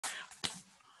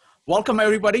Welcome,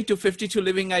 everybody, to 52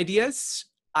 Living Ideas.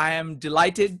 I am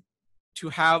delighted to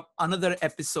have another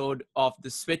episode of The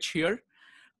Switch here.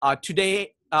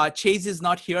 Today, Chase is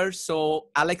not here, so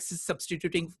Alex is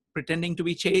substituting, pretending to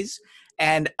be Chase,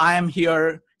 and I am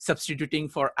here substituting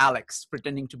for Alex,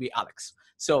 pretending to be Alex.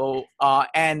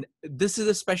 And this is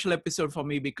a special episode for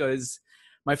me because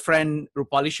my friend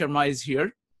Rupali Sharma is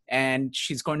here, and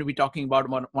she's going to be talking about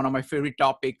one of my favorite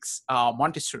topics,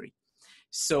 Montessori.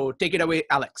 So take it away,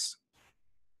 Alex.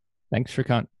 Thanks,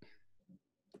 Shrikant.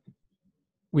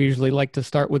 We usually like to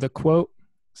start with a quote.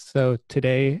 So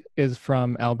today is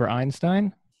from Albert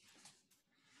Einstein.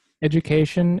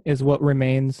 Education is what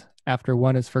remains after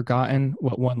one has forgotten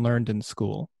what one learned in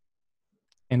school.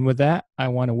 And with that, I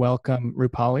want to welcome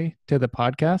Rupali to the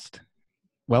podcast.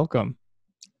 Welcome.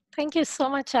 Thank you so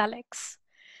much, Alex.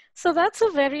 So that's a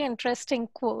very interesting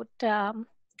quote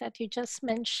that you just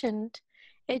mentioned.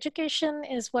 Education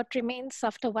is what remains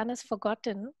after one has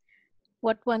forgotten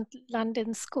what one learned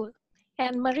in school.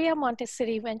 And Maria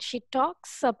Montessori, when she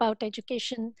talks about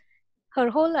education, her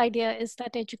whole idea is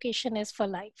that education is for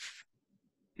life.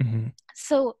 Mm-hmm.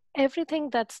 So everything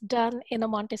that's done in a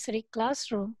Montessori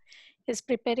classroom is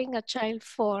preparing a child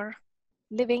for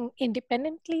living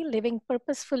independently, living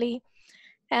purposefully,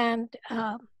 and,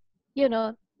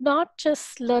 not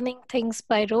just learning things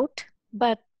by rote,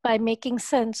 but by making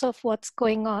sense of what's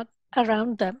going on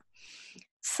around them.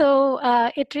 So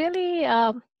it really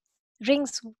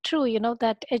rings true,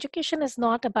 that education is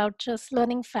not about just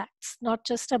learning facts, not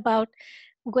just about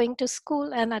going to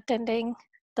school and attending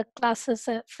the classes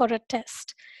for a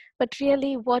test, but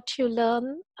really what you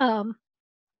learn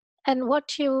and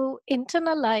what you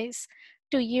internalize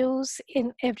to use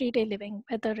in everyday living,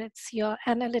 whether it's your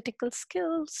analytical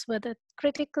skills, whether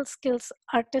critical skills,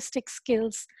 artistic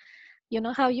skills,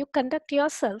 how you conduct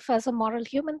yourself as a moral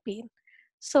human being.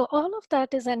 So all of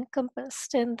that is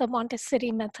encompassed in the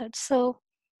Montessori method. So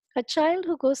a child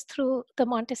who goes through the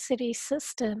Montessori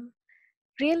system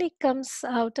really comes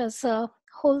out as a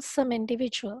wholesome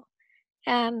individual.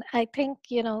 And I think,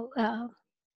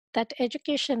 that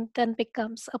education then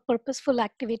becomes a purposeful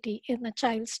activity in a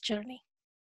child's journey.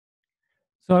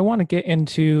 So I want to get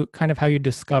into kind of how you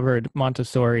discovered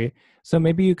Montessori. So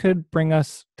maybe you could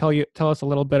tell us a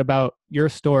little bit about your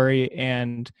story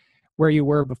and where you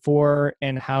were before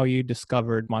and how you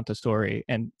discovered Montessori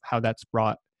and how that's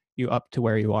brought you up to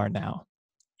where you are now.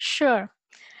 Sure.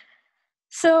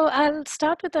 So I'll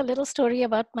start with a little story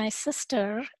about my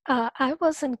sister. I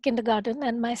was in kindergarten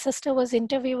and my sister was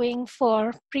interviewing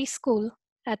for preschool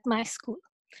at my school.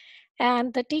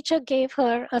 And the teacher gave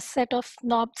her a set of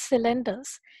knobbed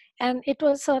cylinders, and it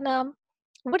was on a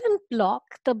wooden block.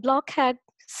 The block had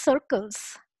circles,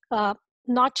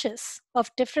 notches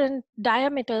of different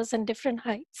diameters and different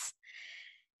heights.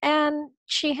 And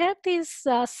she had these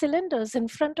cylinders in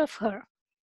front of her.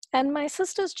 And my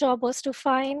sister's job was to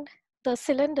find the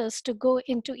cylinders to go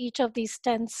into each of these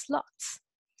 10 slots.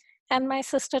 And my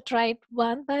sister tried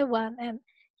one by one. And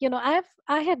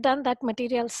I had done that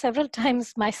material several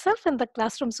times myself in the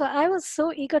classroom. So I was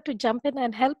so eager to jump in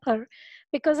and help her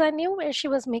because I knew where she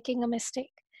was making a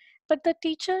mistake. But the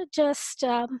teacher just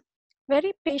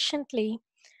very patiently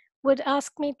would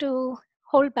ask me to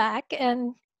hold back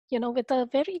and, with a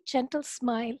very gentle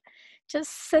smile,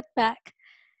 just sit back.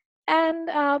 And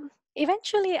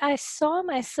eventually I saw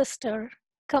my sister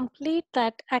complete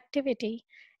that activity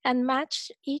and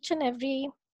match each and every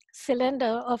cylinder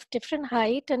of different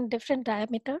height and different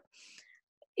diameter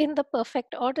in the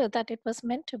perfect order that it was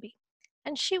meant to be.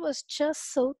 And she was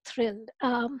just so thrilled.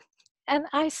 And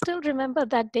I still remember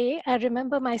that day. I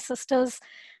remember my sister's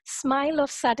smile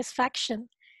of satisfaction.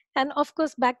 And of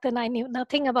course, back then I knew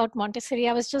nothing about Montessori.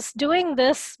 I was just doing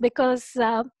this because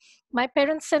my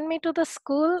parents sent me to the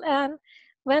school. And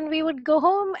when we would go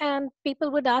home and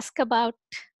people would ask about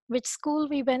which school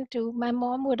we went to, my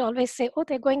mom would always say, oh,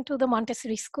 they're going to the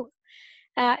Montessori school.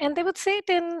 And they would say it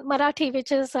in Marathi,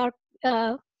 which is our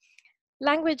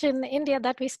language in India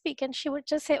that we speak. And she would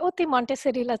just say, oh, the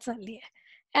Montessori la challiye.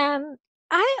 And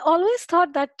I always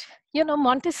thought that,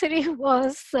 Montessori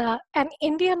was an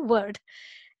Indian word.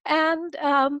 And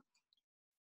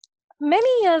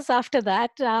many years after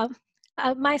that,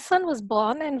 my son was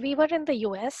born and we were in the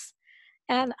US.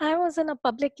 And I was in a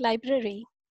public library.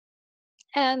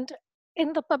 And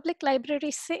in the public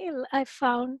library sale, I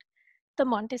found the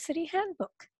Montessori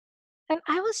handbook. And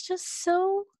I was just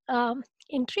so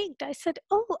intrigued. I said,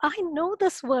 oh, I know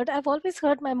this word. I've always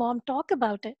heard my mom talk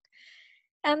about it.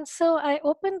 And so I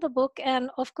opened the book, and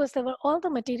of course, there were all the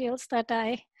materials that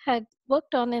I had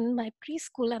worked on in my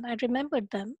preschool, and I remembered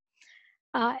them.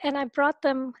 And I brought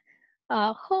them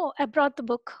home. I brought the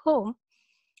book home.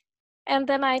 And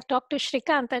then I talked to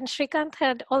Shrikant, and Shrikant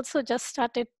had also just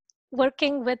started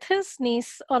working with his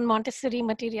niece on Montessori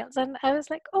materials. And I was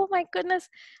like, oh my goodness,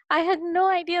 I had no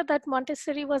idea that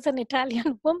Montessori was an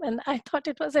Italian woman. I thought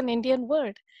it was an Indian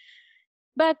word.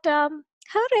 But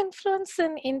her influence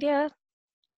in India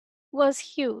was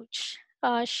huge.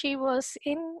 She was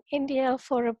in India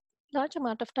for a large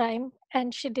amount of time,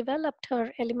 and she developed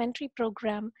her elementary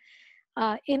program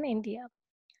in India.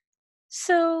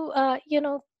 So,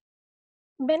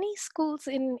 many schools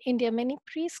in India, many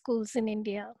preschools in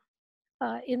India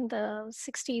in the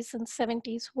 60s and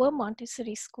 70s were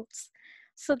Montessori schools.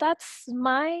 So that's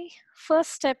my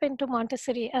first step into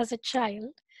Montessori as a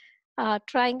child,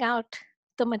 trying out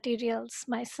the materials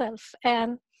myself.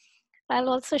 And I'll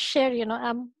also share,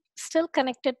 I'm still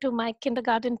connected to my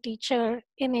kindergarten teacher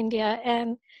in India.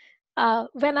 And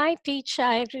when I teach,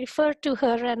 I refer to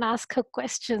her and ask her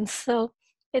questions. So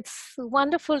it's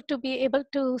wonderful to be able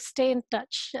to stay in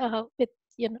touch with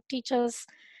teachers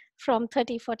from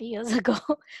 30, 40 years ago.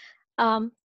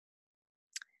 um,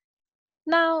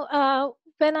 Now,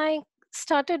 when I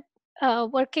started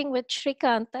working with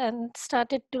Shrikant and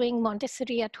started doing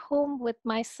Montessori at home with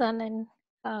my son and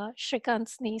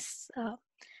Shrikant's niece,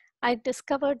 I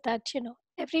discovered that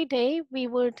every day we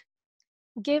would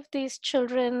give these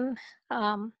children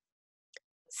um,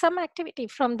 some activity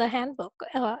from the handbook,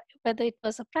 whether it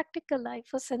was a practical life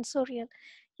or sensorial.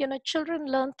 Children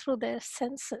learn through their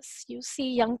senses. You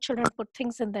see young children put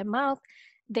things in their mouth,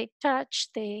 they touch,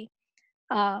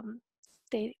 um,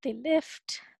 they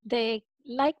lift, they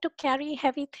like to carry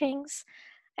heavy things,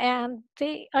 and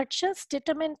they are just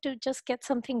determined to just get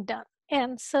something done.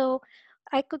 And so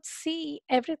I could see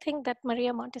everything that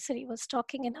Maria Montessori was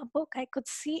talking in her book. I could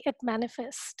see it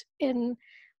manifest in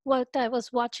what I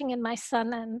was watching in my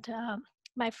son and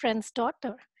my friend's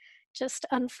daughter just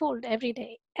unfold every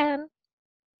day. And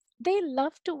they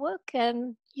love to work.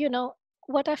 And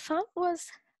what I found was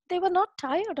they were not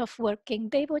tired of working.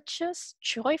 They were just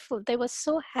joyful. They were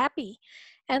so happy,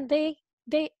 and they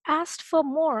asked for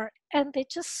more, and they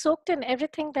just soaked in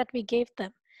everything that we gave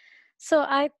them. So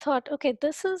I thought, okay,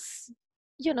 this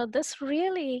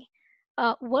really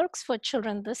works for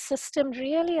children. This system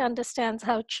really understands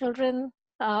how children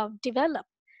develop.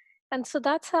 And so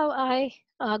that's how I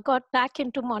got back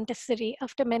into Montessori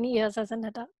after many years as an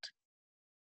adult.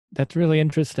 That's really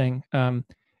interesting.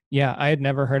 Yeah, I had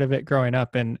never heard of it growing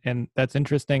up, and that's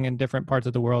interesting in different parts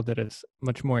of the world that it's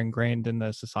much more ingrained in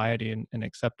the society and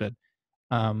accepted.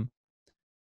 Um,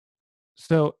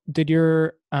 so, did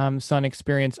your son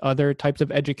experience other types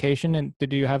of education, and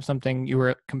did you have something you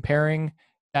were comparing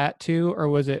that to, or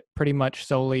was it pretty much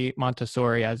solely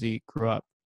Montessori as he grew up?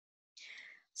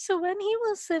 So when he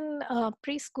was in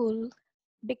preschool,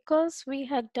 because we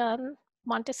had done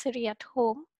Montessori at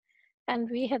home and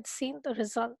we had seen the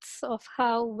results of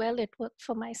how well it worked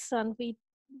for my son,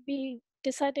 we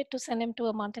decided to send him to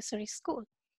a Montessori school.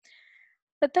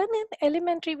 But then in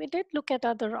elementary, we did look at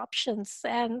other options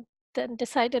and then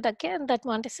decided again that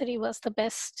Montessori was the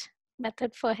best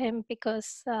method for him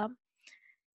because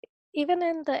even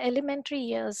in the elementary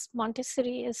years,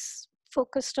 Montessori is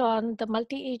focused on the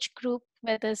multi-age group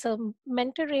where there's a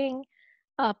mentoring,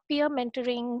 peer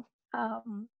mentoring,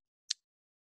 um,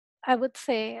 I would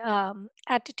say,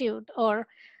 attitude or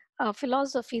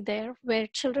philosophy there where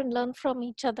children learn from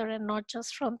each other and not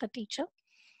just from the teacher.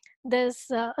 There's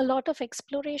a lot of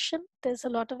exploration, there's a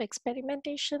lot of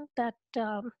experimentation that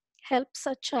helps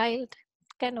a child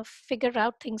kind of figure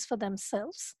out things for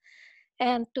themselves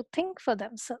and to think for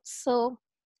themselves. So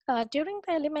during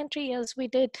the elementary years, we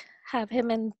did have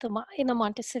him in a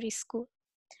Montessori school.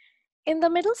 In the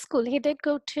middle school, he did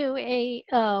go to a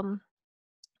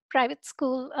private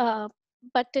school,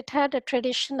 but it had a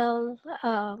traditional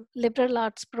liberal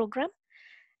arts program.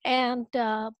 And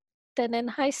then in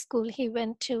high school, he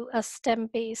went to a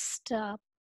STEM-based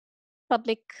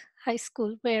public high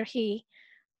school where he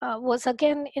was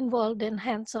again involved in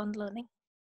hands-on learning.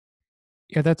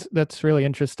 Yeah, that's really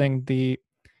interesting.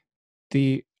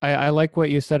 I like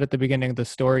what you said at the beginning of the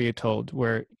story you told,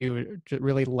 where you were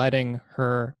really letting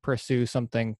her pursue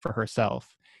something for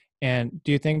herself. And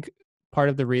do you think part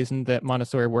of the reason that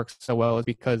Montessori works so well is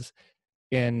because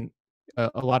in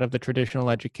a lot of the traditional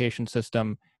education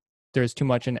system, there's too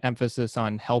much an emphasis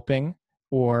on helping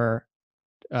or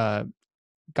uh,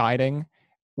 guiding,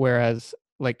 whereas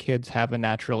like kids have a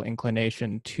natural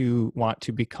inclination to want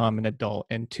to become an adult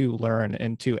and to learn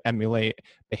and to emulate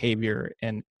behavior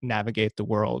and navigate the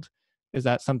world. Is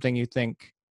that something you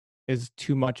think is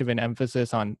too much of an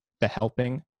emphasis on the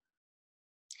helping?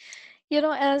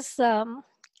 As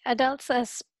adults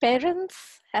as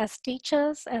parents, as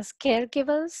teachers, as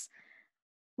caregivers,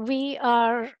 we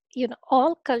are,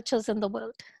 all cultures in the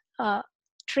world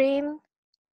train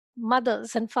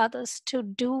mothers and fathers to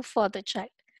do for the child,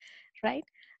 right?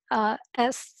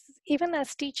 As even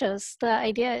as teachers, the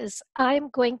idea is I'm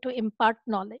going to impart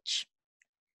knowledge.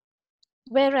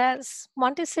 Whereas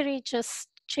Montessori just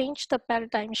changed the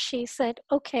paradigm. She said,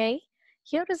 okay,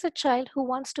 here is a child who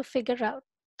wants to figure out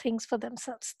things for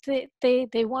themselves. They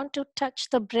want to touch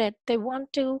the bread. They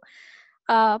want to,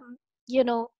 um, you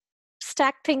know,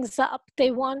 stack things up.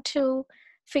 They want to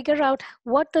figure out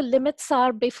what the limits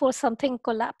are before something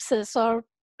collapses or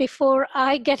before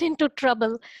I get into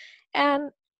trouble.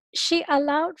 And she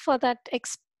allowed for that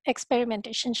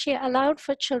experimentation. She allowed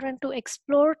for children to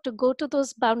explore, to go to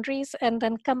those boundaries, and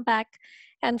then come back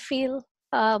and feel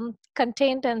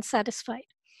contained and satisfied.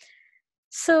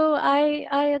 So I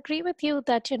agree with you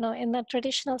that, in the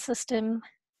traditional system,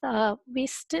 we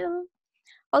still,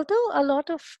 although a lot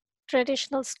of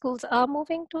traditional schools are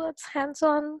moving towards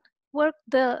hands-on work,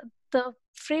 the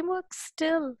framework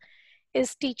still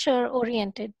is teacher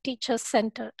oriented, teacher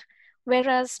centered,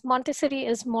 whereas Montessori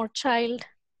is more child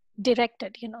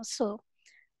directed,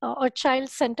 or child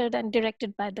centered and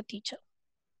directed by the teacher.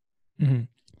 Mhm.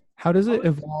 How does it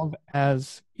evolve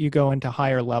as you go into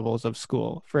higher levels of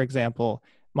school? For example,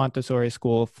 Montessori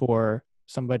school for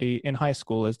somebody in high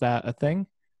school, is that a thing?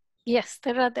 Yes,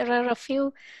 there are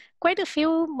quite a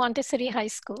few Montessori high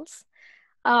schools.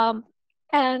 Um,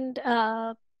 and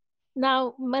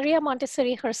Now, Maria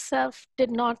Montessori herself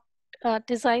did not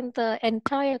design the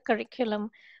entire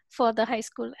curriculum for the high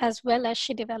school as well as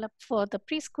she developed for the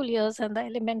preschool years and the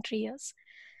elementary years.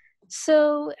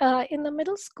 So in the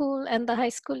middle school and the high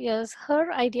school years,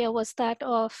 her idea was that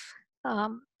of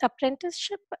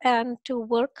apprenticeship and to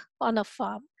work on a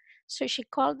farm. So she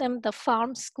called them the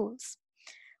farm schools.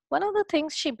 One of the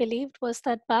things she believed was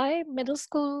that by middle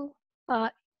school uh,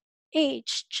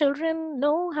 age, children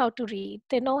know how to read,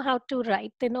 they know how to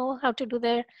write, they know how to do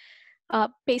their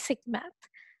basic math.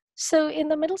 So in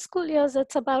the middle school years,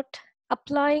 it's about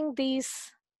applying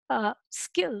these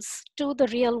skills to the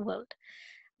real world.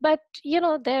 But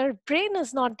their brain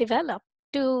is not developed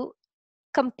to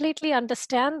completely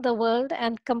understand the world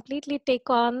and completely take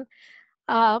on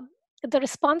uh, the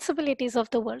responsibilities of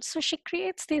the world. So she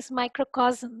creates these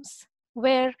microcosms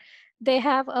where they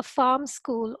have a farm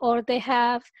school or they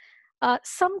have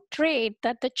some trade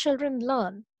that the children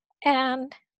learn.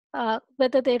 And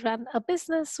whether they run a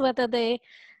business, whether they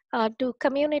do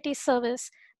community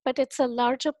service, but it's a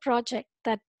larger project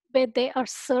that where they are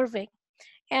serving.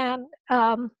 And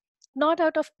not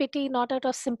out of pity, not out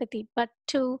of sympathy, but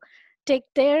to take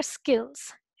their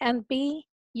skills and be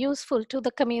useful to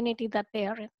the community that they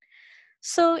are in.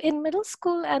 So in middle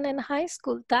school and in high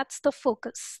school, that's the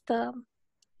focus,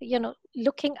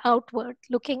 looking outward,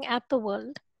 looking at the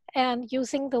world and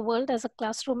using the world as a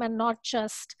classroom and not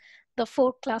just the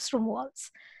four classroom walls.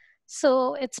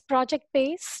 So it's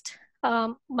project-based,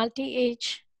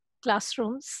 multi-age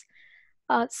classrooms.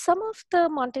 Some of the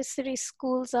Montessori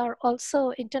schools are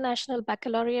also international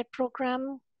baccalaureate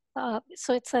program.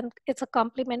 So it's a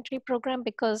complementary program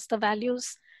because the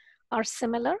values are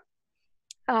similar.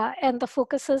 And the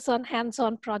focus is on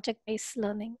hands-on project-based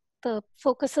learning. The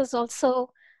focus is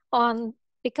also on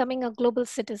becoming a global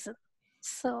citizen.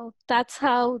 So that's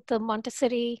how the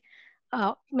Montessori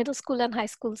middle school and high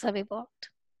schools have evolved.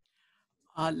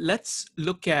 Let's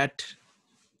look at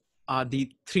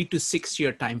the 3 to 6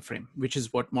 year time frame, which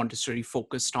is what Montessori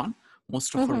focused on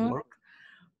most of her work.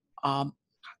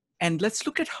 And let's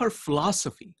look at her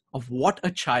philosophy of what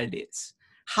a child is.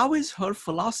 How is her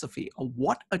philosophy of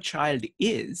what a child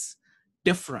is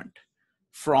different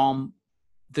from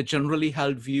the generally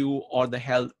held view or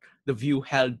the view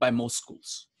held by most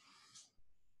schools?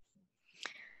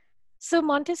 So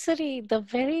Montessori, the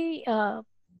very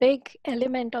big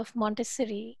element of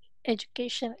Montessori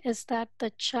education is that the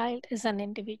child is an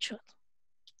individual.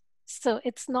 So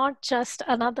it's not just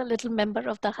another little member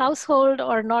of the household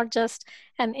or not just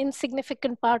an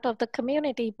insignificant part of the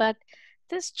community, but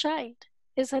this child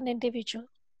is an individual.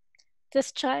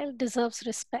 This child deserves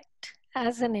respect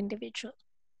as an individual.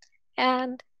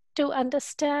 And to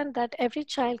understand that every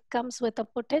child comes with a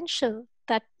potential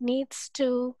that needs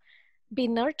to be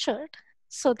nurtured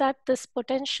so that this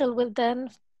potential will then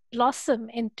blossom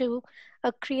into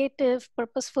a creative,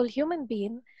 purposeful human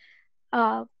being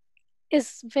uh,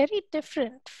 is very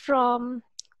different from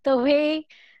the way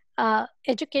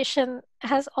education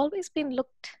has always been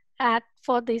looked at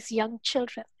for these young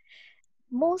children.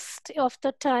 Most of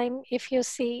the time, if you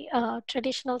see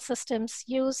traditional systems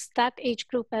use that age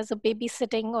group as a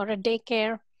babysitting or a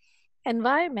daycare,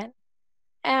 environment.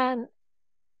 And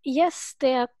yes,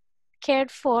 they are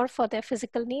cared for their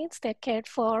physical needs, they're cared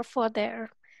for their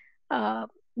uh,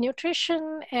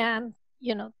 nutrition and,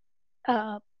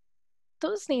 uh,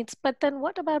 those needs. But then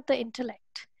what about the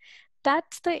intellect?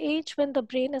 That's the age when the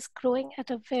brain is growing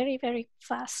at a very, very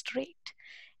fast rate.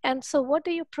 And so, what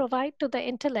do you provide to the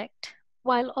intellect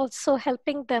while also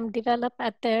helping them develop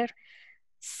at their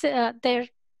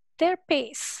their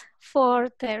pace for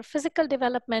their physical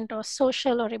development or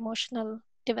social or emotional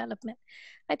development?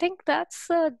 I think that's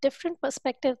a different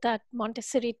perspective that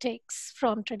Montessori takes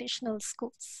from traditional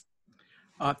schools.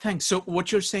 Thanks. So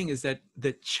what you're saying is that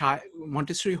the child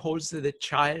Montessori holds that the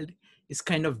child is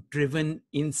kind of driven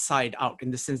inside out, in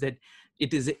the sense that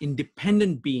it is an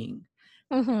independent being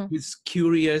Mm-hmm. who's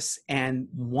curious and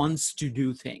wants to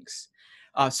do things.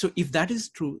 So if that is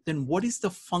true, then what is the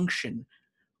function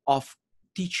of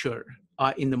teacher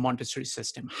in the Montessori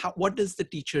system? What does the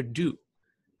teacher do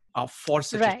for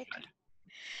such a Right. child?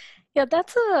 Yeah,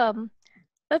 that's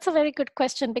a very good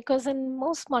question, because in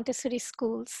most Montessori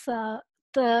schools,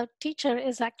 the teacher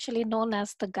is actually known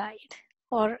as the guide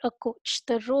or a coach.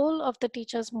 The role of the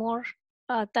teacher is more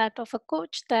that of a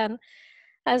coach than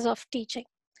as of teaching.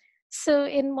 So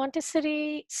in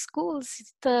Montessori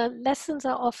schools, the lessons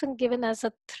are often given as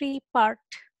a three-part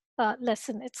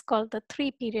lesson. It's called the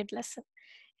three-period lesson.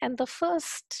 And the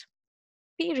first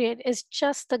period is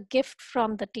just the gift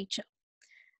from the teacher.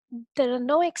 There are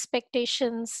no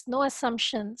expectations, no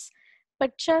assumptions,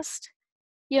 but just,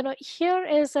 here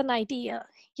is an idea,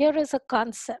 here is a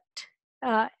concept.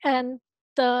 And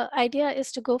the idea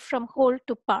is to go from whole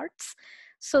to parts.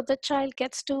 So the child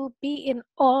gets to be in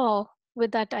awe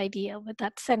with that idea, with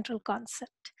that central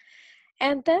concept.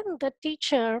 And then the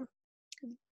teacher,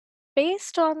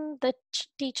 based on the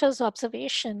teacher's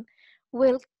observation,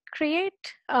 will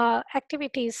create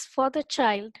activities for the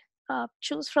child,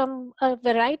 choose from a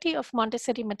variety of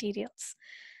Montessori materials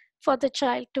for the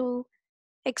child to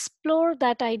explore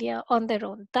that idea on their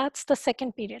own. That's the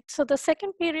second period. So the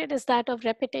second period is that of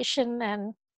repetition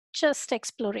and just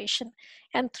exploration.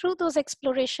 And through those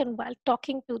exploration, while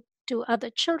talking to other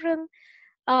children,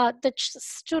 the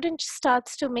student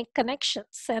starts to make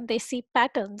connections and they see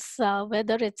patterns,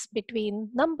 whether it's between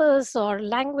numbers or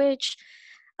language,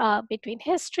 between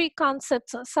history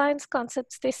concepts or science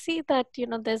concepts. They see that,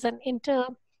 there's an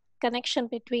interconnection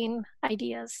between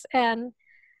ideas. And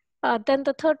then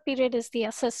the third period is the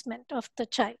assessment of the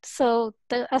child. So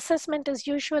the assessment is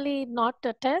usually not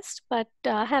a test, but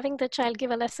having the child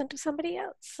give a lesson to somebody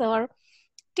else or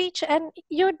teach. And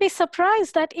you would be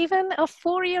surprised that even a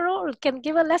 4-year-old can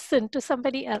give a lesson to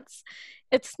somebody else.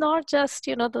 It's not just,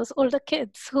 those older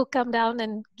kids who come down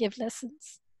and give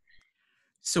lessons.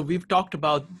 So we've talked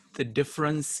about the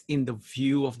difference in the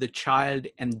view of the child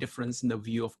and difference in the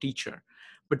view of teacher.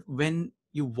 But when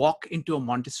you walk into a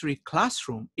Montessori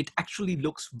classroom, it actually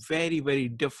looks very, very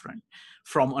different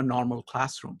from a normal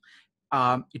classroom.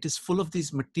 It is full of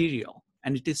this material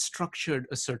and it is structured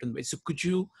a certain way. So could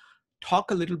you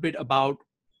talk a little bit about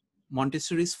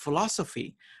Montessori's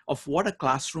philosophy of what a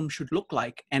classroom should look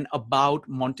like and about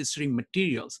Montessori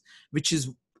materials, which is,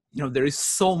 there is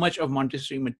so much of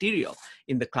Montessori material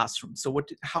in the classroom. So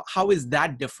how is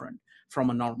that different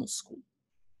from a normal school?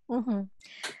 Mm-hmm.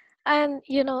 And,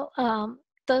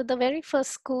 the very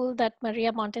first school that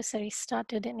Maria Montessori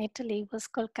started in Italy was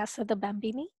called Casa de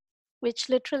Bambini, which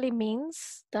literally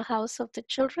means the house of the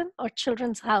children or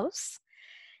children's house.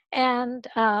 And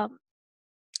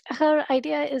her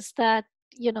idea is that,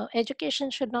 education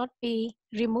should not be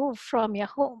removed from your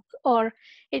home, or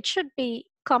it should be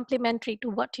complementary to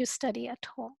what you study at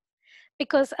home.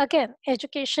 Because again,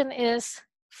 education is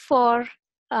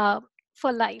uh,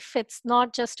 for life. It's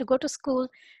not just to go to school,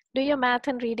 do your math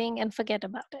and reading and forget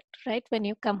about it, right? When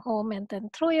you come home and then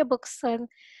throw your books and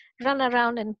run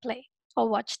around and play or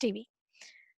watch TV.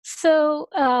 So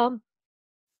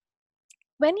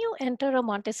when you enter a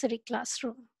Montessori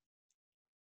classroom,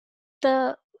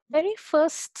 the very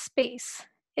first space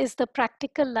is the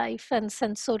practical life and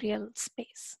sensorial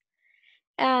space.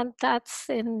 And that's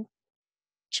in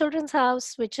children's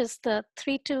house, which is the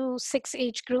 3 to 6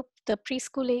 age group, the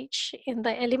preschool age, in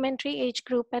the elementary age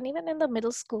group, and even in the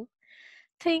middle school.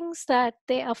 Things that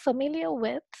they are familiar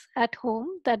with at home,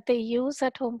 that they use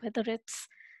at home, whether it's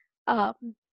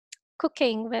um,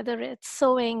 cooking, whether it's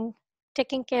sewing,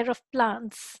 taking care of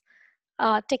plants,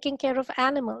 taking care of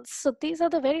animals. So these are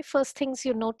the very first things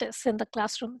you notice in the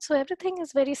classroom. So everything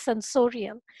is very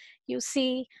sensorial. You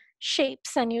see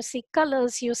shapes and you see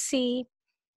colors, you see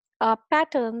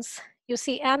patterns, you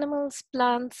see animals,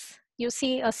 plants, you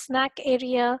see a snack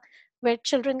area where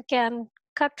children can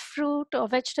cut fruit or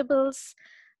vegetables,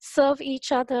 serve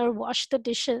each other, wash the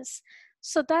dishes.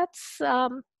 So that's,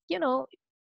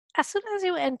 as soon as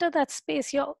you enter that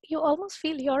space, you almost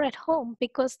feel you're at home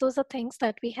because those are things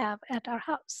that we have at our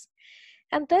house.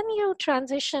 And then you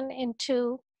transition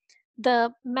into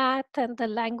the math and the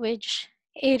language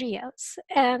areas.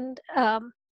 And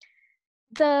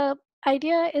the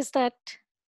idea is that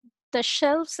the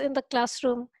shelves in the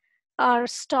classroom are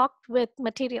stocked with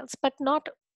materials, but not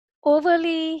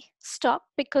overly stocked,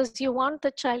 because you want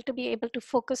the child to be able to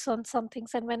focus on some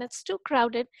things. And when it's too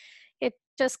crowded, it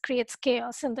just creates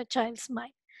chaos in the child's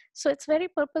mind. So it's very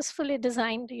purposefully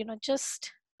designed,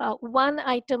 just one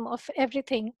item of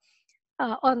everything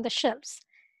on the shelves.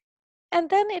 And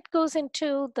then it goes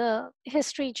into the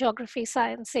history, geography,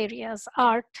 science areas,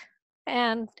 art,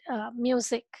 and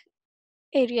music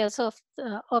areas of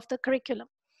the curriculum.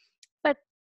 But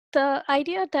the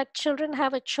idea that children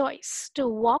have a choice to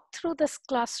walk through this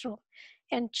classroom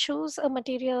and choose a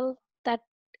material that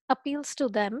appeals to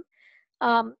them,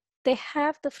 they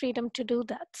have the freedom to do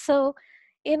that. So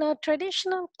in a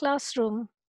traditional classroom,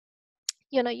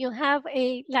 you have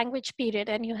a language period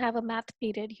and you have a math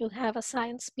period, you have a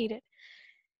science period,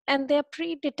 and they're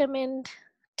predetermined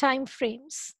time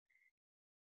frames.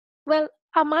 Well,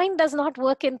 our mind does not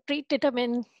work in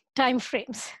predetermined time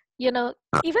frames. Even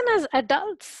as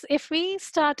adults, if we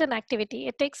start an activity,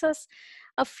 it takes us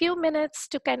a few minutes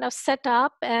to kind of set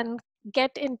up and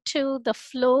get into the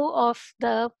flow of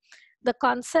the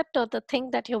concept or the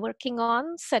thing that you're working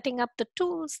on, setting up the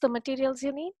tools, the materials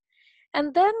you need.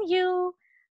 And then you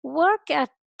work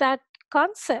at that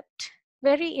concept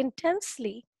very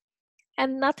intensely,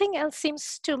 and nothing else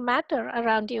seems to matter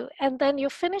around you. And then you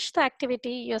finish the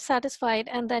activity, you're satisfied,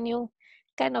 and then you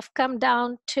kind of come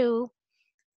down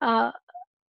uh,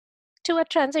 to a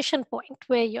transition point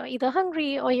where you're either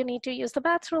hungry or you need to use the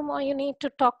bathroom or you need to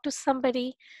talk to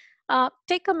somebody,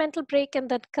 take a mental break and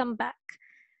then come back.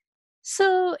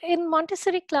 So in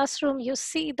Montessori classroom, you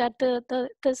see that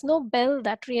there's no bell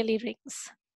that really rings.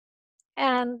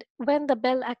 And when the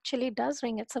bell actually does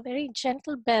ring, it's a very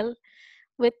gentle bell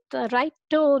with the right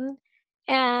tone,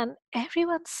 and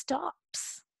everyone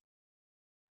stops.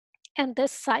 And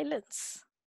there's silence.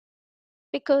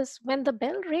 Because when the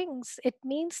bell rings, it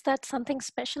means that something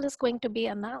special is going to be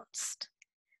announced,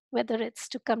 whether it's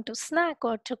to come to snack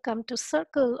or to come to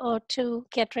circle or to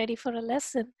get ready for a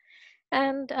lesson.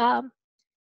 And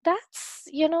that's,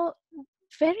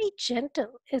 very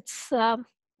gentle. It's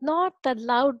not the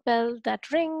loud bell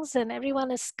that rings and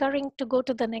everyone is scurrying to go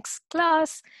to the next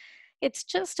class. It's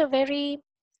just a very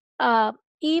uh,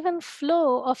 even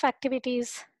flow of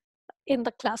activities in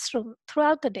the classroom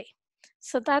throughout the day.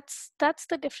 So that's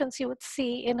the difference you would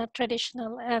see in a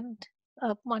traditional and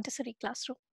a Montessori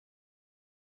classroom.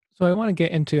 So I want to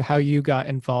get into how you got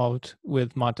involved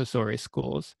with Montessori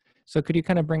schools. So could you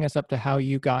kind of bring us up to how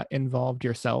you got involved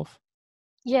yourself?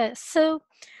 Yes. So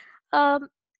um,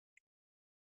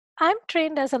 I'm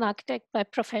trained as an architect by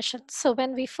profession. So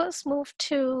when we first moved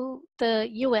to the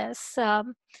US,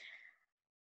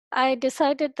 I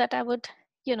decided that I would,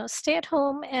 stay at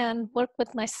home and work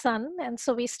with my son. And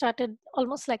so we started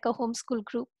almost like a homeschool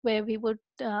group where we would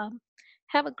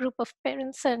have a group of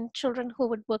parents and children who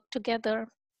would work together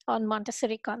on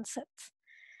Montessori concepts.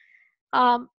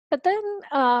 But then,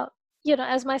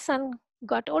 as my son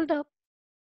got older,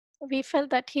 we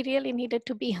felt that he really needed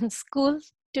to be in school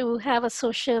to have a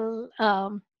social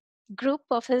group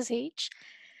of his age.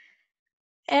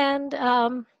 And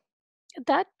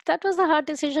that was a hard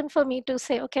decision for me to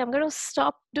say, okay, I'm going to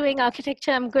stop doing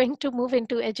architecture, I'm going to move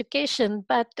into education.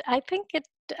 But I think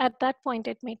at that point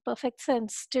it made perfect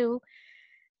sense to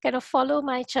kind of follow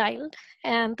my child.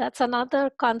 And that's another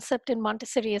concept in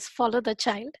Montessori, is follow the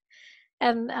child.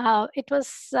 And it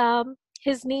was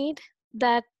his need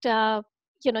that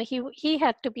he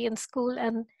had to be in school.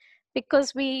 And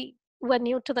because we were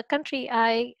new to the country,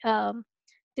 I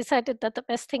decided that the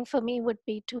best thing for me would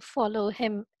be to follow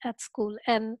him at school.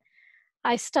 And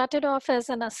I started off as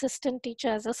an assistant teacher,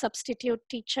 as a substitute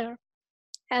teacher.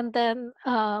 And then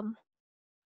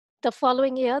the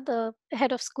following year, the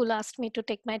head of school asked me to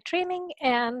take my training,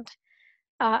 and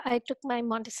I took my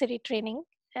Montessori training,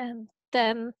 and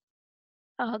then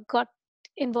got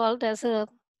involved as a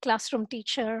classroom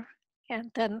teacher,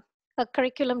 and then a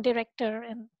curriculum director,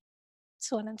 and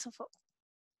so on and so forth.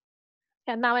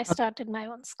 And now I started my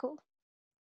own school.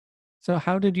 So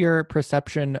how did your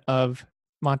perception of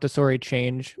Montessori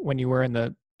change when you were in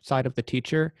the side of the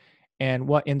teacher? And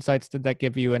what insights did that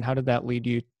give you? And how did that lead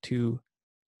you to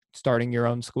starting your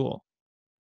own school?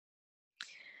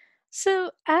 So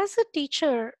as a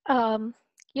teacher,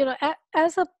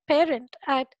 as a parent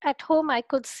at home, I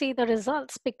could see the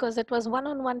results because it was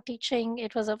one-on-one teaching.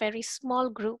 It was a very small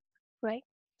group, right?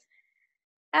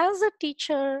 As a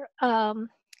teacher,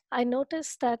 I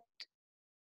noticed that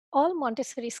all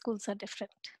Montessori schools are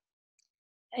different.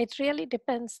 It really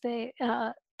depends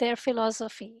their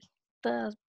philosophy,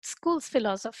 the school's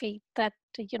philosophy that,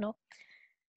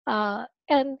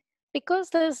 and because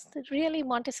there's really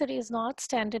Montessori is not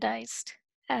standardized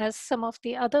as some of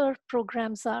the other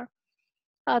programs are,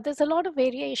 there's a lot of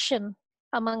variation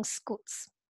among schools.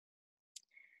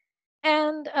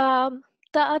 And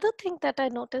the other thing that I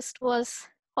noticed was,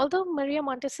 although Maria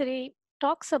Montessori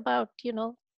talks about,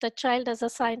 the child as a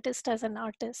scientist, as an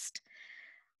artist,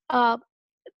 uh,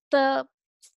 the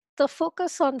the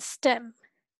focus on STEM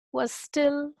was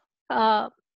still uh,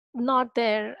 not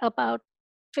there about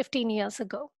 15 years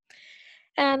ago.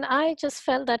 And I just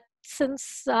felt that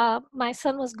since my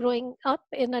son was growing up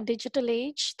in a digital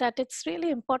age, that it's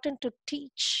really important to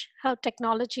teach how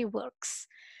technology works.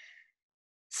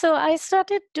 So I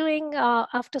started doing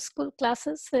after school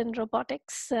classes in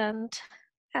robotics and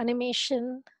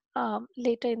animation,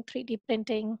 later in 3D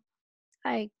printing.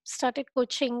 I started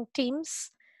coaching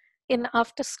teams in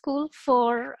after school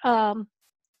for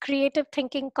creative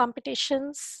thinking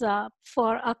competitions,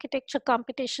 for architecture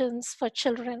competitions for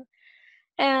children.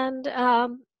 And,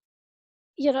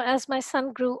 as my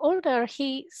son grew older,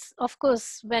 he, of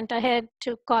course, went ahead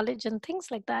to college and things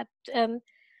like that. And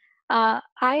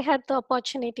I had the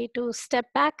opportunity to step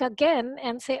back again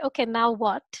and say, okay, now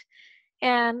what?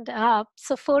 And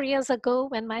so 4 years ago,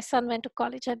 when my son went to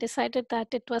college, I decided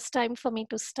that it was time for me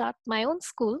to start my own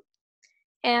school.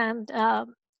 And,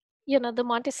 the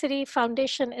Montessori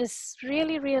Foundation is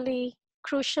really, really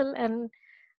crucial and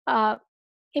uh,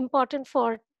 important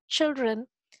for children,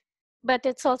 but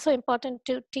it's also important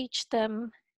to teach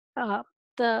them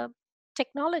the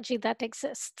technology that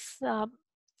exists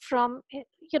from,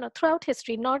 throughout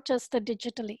history, not just the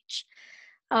digital age.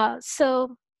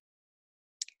 So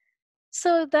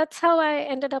that's how I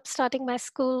ended up starting my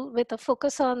school with a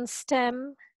focus on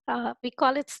STEM. We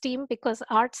call it STEAM because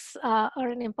arts are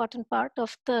an important part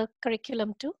of the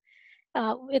curriculum too,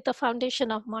 with the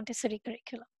foundation of Montessori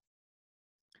curriculum.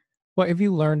 What have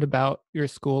you learned about your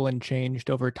school and changed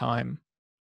over time?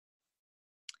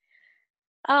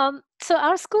 So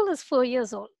our school is 4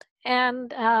 years old.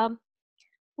 And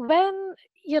when,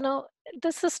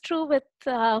 this is true with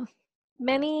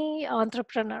many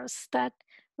entrepreneurs, that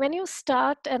when you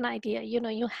start an idea,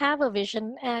 you have a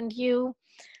vision and you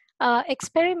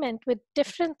experiment with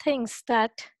different things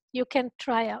that you can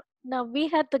try out. Now, we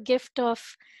had the gift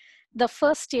of the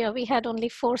first year, we had only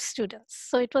 4 students.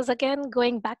 So it was again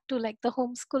going back to like the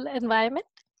homeschool environment.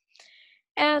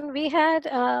 And we have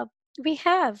a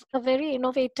very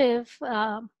innovative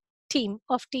team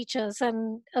of teachers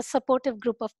and a supportive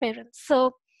group of parents.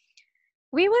 So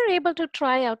we were able to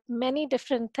try out many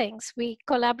different things. We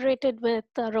collaborated with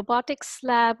the robotics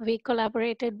lab. We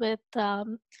collaborated with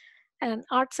an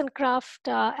arts and craft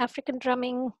African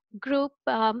drumming group.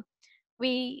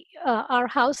 We are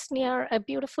housed near a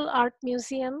beautiful art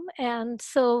museum. And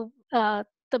so the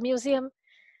museum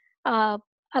uh,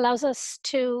 allows us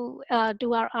to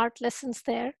do our art lessons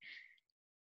there.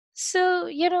 So,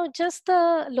 just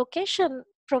the location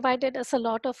provided us a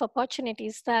lot of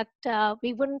opportunities that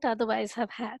we wouldn't otherwise have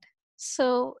had.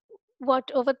 So, what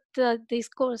over the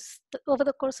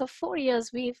course of 4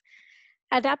 years, we've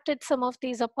adapted some of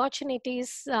these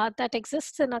opportunities that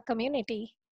exists in our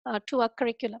community to our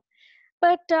curriculum.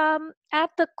 But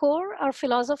at the core, our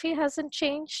philosophy hasn't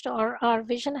changed or our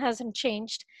vision hasn't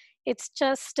changed. It's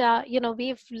just,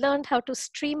 we've learned how to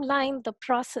streamline the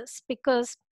process,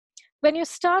 because when you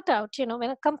start out, when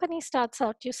a company starts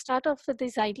out, you start off with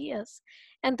these ideas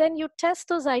and then you test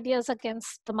those ideas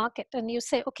against the market and you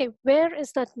say, okay, where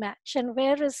is that match? And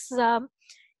where is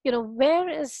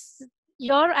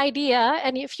your idea?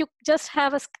 And if you just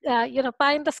have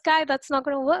pie in the sky, that's not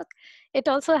going to work. It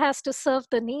also has to serve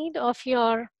the need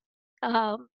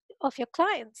um, of your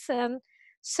clients. And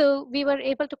so we were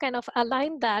able to kind of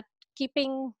align that,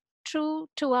 keeping true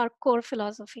to our core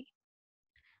philosophy.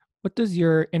 What does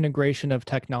your integration of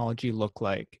technology look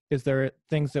like? Is there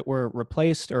things that were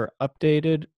replaced or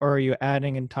updated, or are you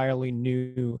adding entirely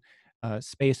new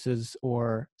spaces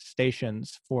or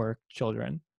stations for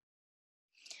children?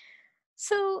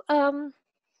 So,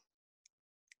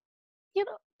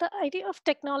 the idea of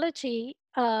technology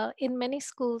in many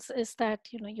schools is that,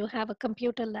 you have a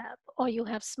computer lab or you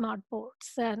have smart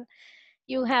boards and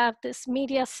you have this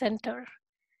media center.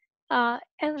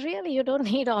 And really, you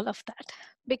don't need all of that,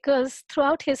 because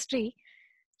throughout history,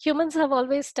 humans have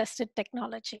always tested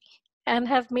technology. and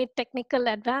have made technical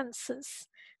advances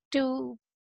to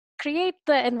create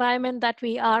the environment that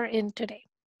we are in today.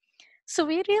 So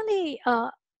we really,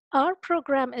 our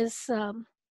program is an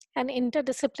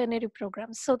interdisciplinary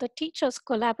program. So the teachers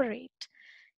collaborate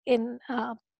in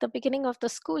the beginning of the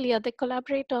school year. They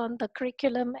collaborate on the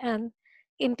curriculum and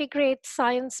integrate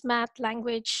science, math,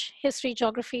 language, history,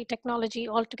 geography, technology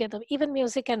all together, even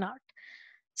music and art.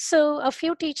 So a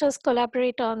few teachers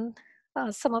collaborate on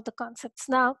some of the concepts.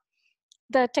 Now,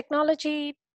 the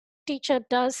technology teacher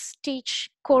does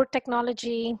teach core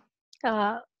technology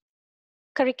uh,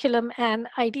 curriculum and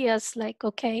ideas like,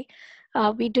 okay,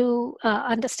 we do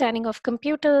understanding of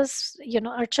computers.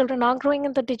 Our children are growing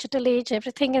in the digital age.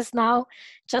 Everything is now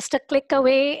just a click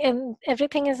away and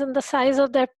everything is in the size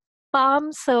of their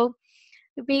palm. So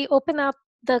we open up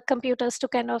the computers to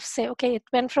kind of say, okay, it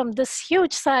went from this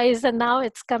huge size and now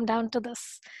it's come down to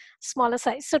this smaller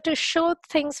size. So to show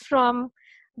things from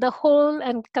the whole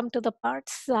and come to the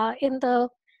parts. In the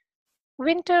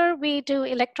winter, we do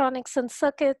electronics and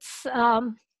circuits.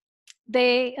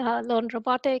 They learn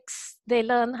robotics. They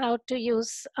learn how to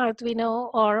use Arduino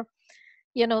or,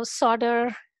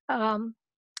 solder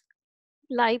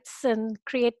lights and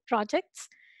create projects.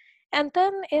 And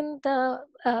then in the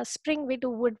spring, we do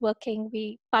woodworking.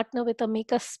 We partner with a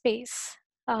maker space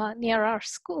near our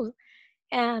school,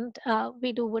 and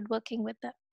we do woodworking with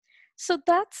them. So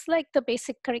that's like the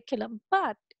basic curriculum.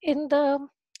 But in the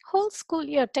whole school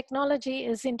year, technology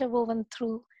is interwoven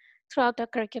throughout the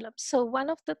curriculum. So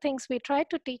one of the things we try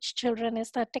to teach children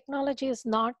is that technology is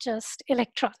not just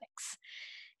electronics.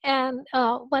 And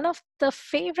one of the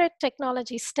favorite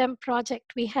technology STEM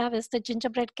project we have is the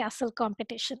gingerbread castle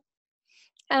competition.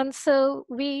 And so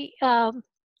we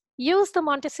use the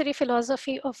Montessori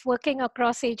philosophy of working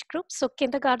across age groups. So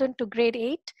kindergarten to grade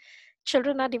 8,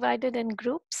 children are divided in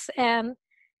groups, and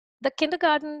the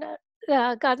kindergarten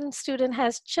garden student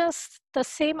has just the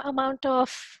same amount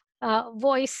of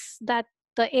voice that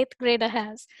the 8th grader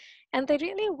has. And they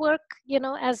really work,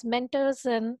 as mentors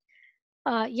and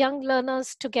young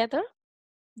learners together.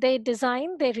 They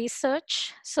design, they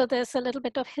research. So there's a little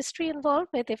bit of history involved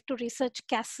where they have to research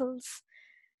castles,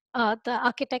 the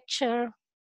architecture,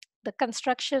 the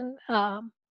construction,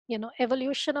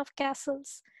 evolution of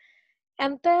castles.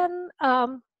 And then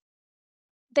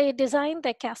they design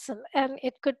their castle, and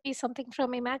it could be something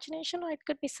from imagination or it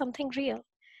could be something real.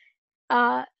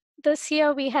 This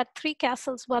year we had 3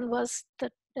 castles. One was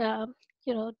the,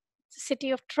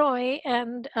 city of Troy,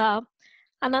 and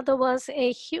another was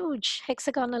a huge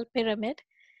hexagonal pyramid.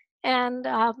 And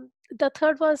the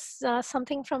third was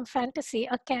something from fantasy,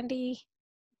 a candy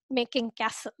making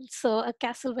castle. So a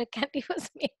castle where candy was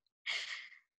made.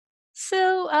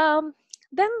 So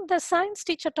then the science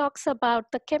teacher talks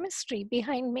about the chemistry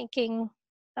behind making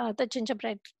the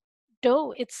gingerbread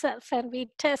dough itself. And we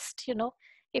test,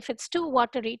 if it's too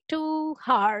watery, too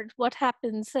hard, what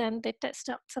happens? And they test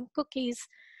out some cookies.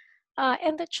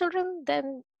 And the children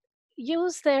then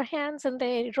use their hands and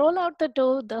they roll out the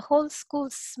dough. The whole school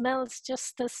smells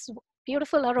just this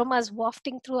beautiful aromas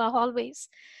wafting through our hallways.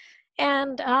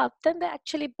 And then they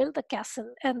actually build the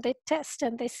castle and they test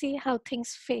and they see how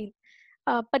things fail.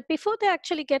 But before they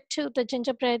actually get to the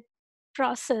gingerbread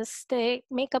process, they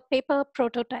make a paper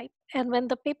prototype. And when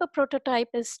the paper prototype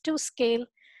is to scale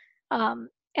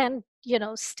and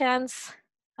stands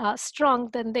strong,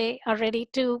 then they are ready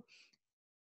to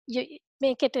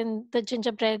make it in the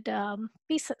gingerbread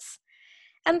pieces.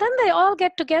 And then they all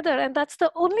get together, and that's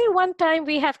the only one time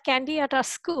we have candy at our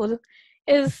school.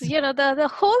 Is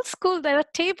the whole school, there are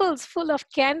tables full of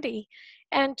candy,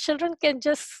 and children can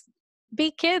just be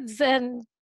kids and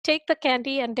take the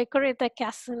candy and decorate their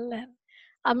castle. And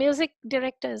our music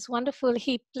director is wonderful.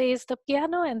 He plays the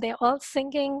piano and they're all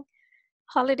singing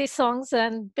holiday songs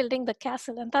and building the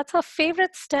castle. And that's our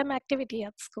favorite STEM activity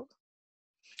at school.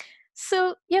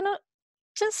 So,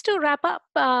 just to wrap up,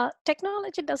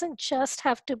 technology doesn't just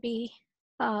have to be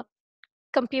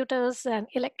computers and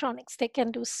electronics. They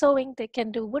can do sewing, they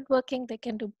can do woodworking, they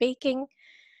can do baking.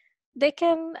 They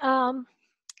can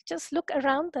just look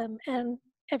around them, and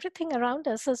everything around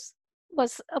us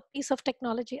was a piece of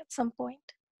technology at some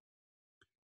point.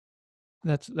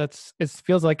 That's it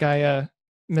feels like I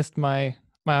missed my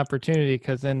opportunity,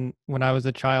 because then when I was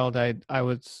a child, I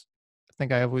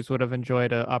think I always would have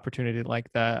enjoyed an opportunity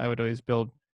like that. I would always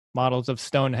build models of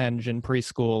Stonehenge in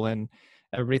preschool, and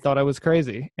everybody thought I was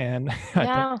crazy, and I think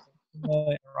Yeah. in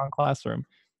the wrong classroom.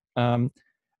 I'm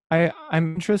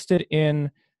interested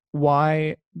in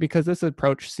why, because this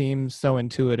approach seems so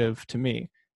intuitive to me.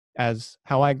 As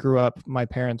how I grew up, my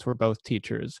parents were both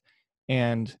teachers,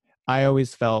 and I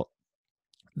always felt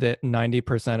that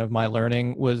 90% of my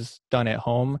learning was done at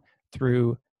home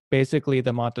through basically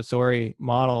the Montessori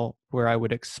model, where I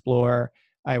would explore,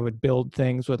 I would build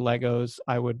things with Legos,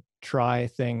 I would try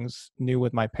things new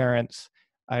with my parents.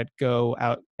 I'd go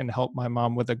out and help my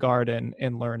mom with the garden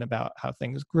and learn about how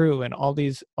things grew, and all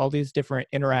these different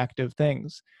interactive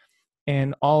things.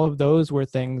 And all of those were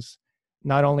things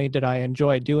not only did I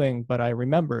enjoy doing, but I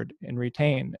remembered and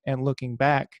retained. And looking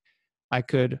back, I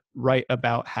could write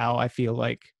about how I feel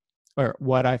like, or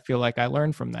what I feel like I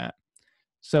learned from that.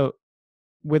 So,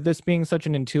 with this being such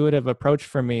an intuitive approach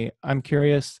for me, I'm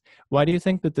curious, why do you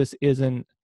think that this isn't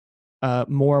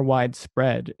more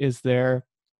widespread? Is there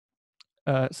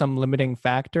some limiting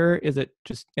factor? Is it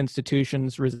just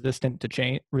institutions resistance to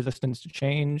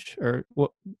change, or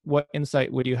what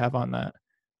insight would you have on that?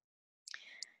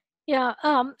 Yeah,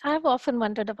 I've often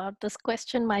wondered about this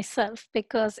question myself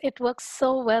because it works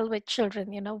so well with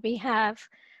children. You know, we have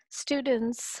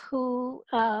students who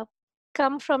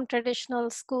come from traditional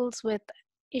schools with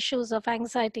issues of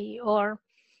anxiety or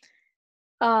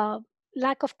uh,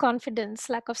 lack of confidence,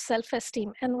 lack of self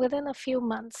esteem, and within a few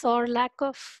months, or lack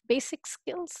of basic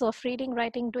skills of reading,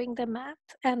 writing, doing the math,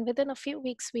 and within a few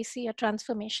weeks, we see a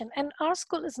transformation. And our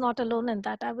school is not alone in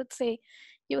that. I would say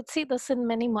you would see this in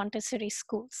many Montessori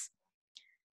schools.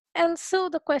 And so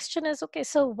the question is, okay,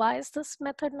 so why is this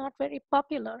method not very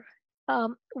popular?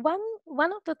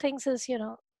 One of the things is, you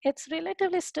know, it's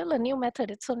relatively still a new method.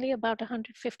 It's only about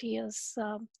 150 years,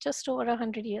 just over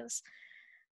 100 years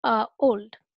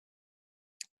old.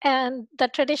 And the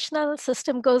traditional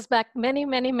system goes back many,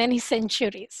 many, many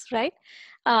centuries, right?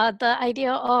 The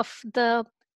idea of the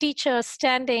teacher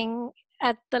standing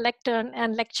at the lectern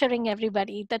and lecturing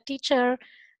everybody. The teacher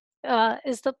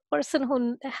is the person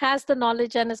who has the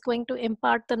knowledge and is going to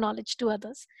impart the knowledge to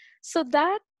others. So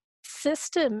that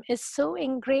system is so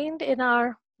ingrained in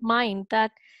our mind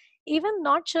that even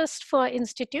not just for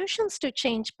institutions to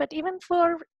change, but even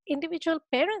for individual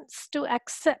parents to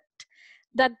accept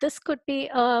that this could be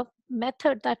a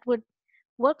method that would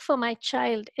work for my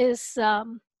child is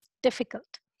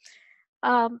difficult.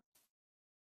 Um,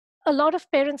 a lot of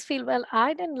parents feel, well,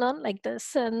 I didn't learn like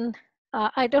this, and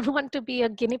I don't want to be a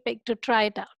guinea pig to try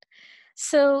it out.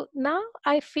 So now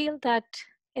I feel that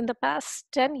in the past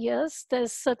 10 years,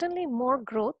 there's certainly more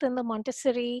growth in the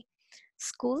Montessori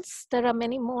schools. There are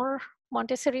many more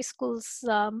Montessori schools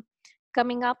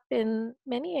coming up in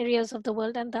many areas of the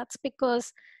world, and that's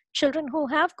because children who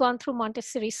have gone through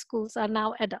Montessori schools are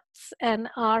now adults and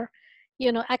are,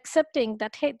 you know, accepting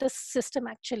that, hey, this system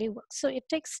actually works. So it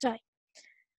takes time.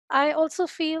 I also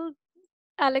feel,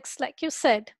 Alex, like you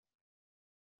said,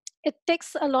 it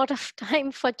takes a lot of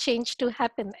time for change to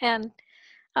happen. And,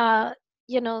 uh,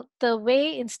 you know, the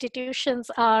way institutions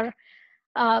are,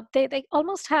 they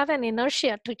almost have an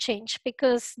inertia to change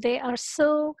because they are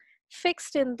so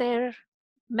fixed in their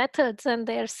methods and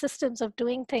their systems of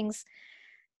doing things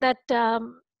that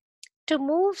to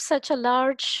move such a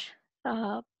large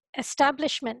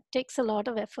establishment takes a lot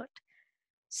of effort.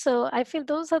 So I feel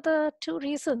those are the two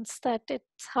reasons that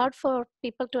it's hard for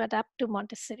people to adapt to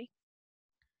Montessori.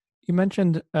 You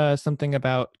mentioned something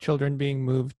about children being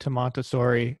moved to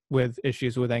Montessori with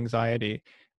issues with anxiety.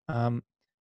 Um,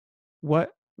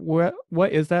 what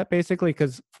is that basically?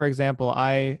 Because, for example,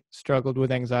 I struggled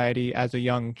with anxiety as a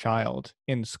young child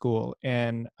in school,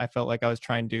 and I felt like I was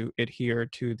trying to adhere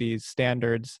to these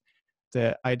standards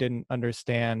that I didn't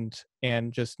understand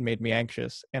and just made me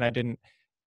anxious. And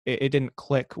it didn't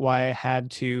click why I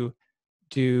had to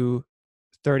do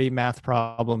 30 math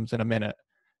problems in a minute,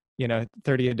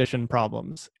 30 addition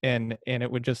problems, and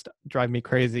it would just drive me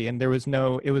crazy. And it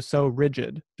was so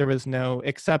rigid. There was no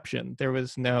exception. There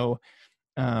was no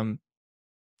um,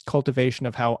 cultivation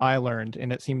of how I learned,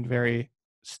 and it seemed very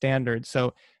standard.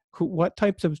 So what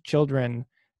types of children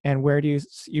and where do you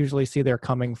usually see they're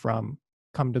coming from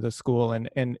come to the school,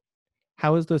 and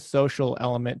how is the social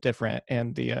element different,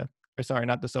 and or sorry,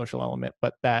 not the social element,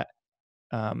 but that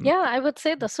um, Yeah, I would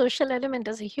say the social element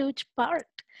is a huge part.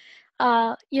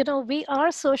 You know, we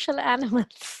are social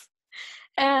animals.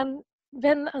 And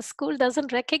when a school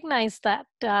doesn't recognize that,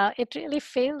 it really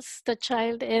fails the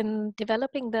child in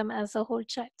developing them as a whole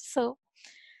child. So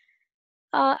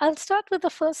I'll start with the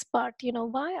first part. You know,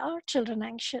 why are children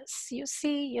anxious? You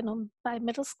see, you know, by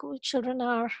middle school, children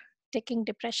are taking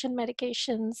depression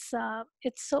medications.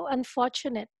 It's so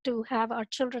unfortunate to have our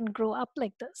children grow up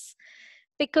like this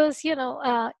because, you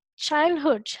know,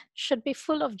 childhood should be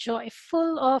full of joy,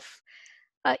 full of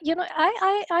you know,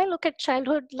 I look at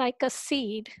childhood like a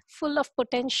seed full of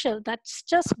potential that's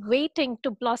just waiting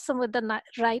to blossom with the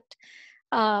right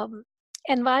um,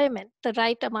 environment, the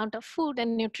right amount of food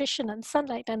and nutrition and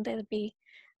sunlight, and they'll be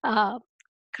uh,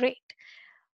 great.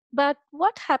 But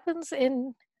what happens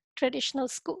in traditional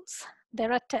schools?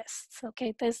 There are tests,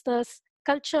 okay? There's this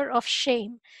culture of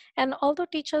shame. And although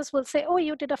teachers will say, oh,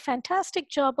 you did a fantastic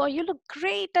job, or you look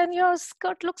great, and your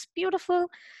skirt looks beautiful,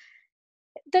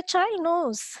 the child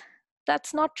knows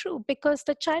that's not true because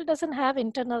the child doesn't have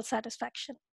internal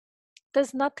satisfaction.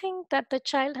 There's nothing that the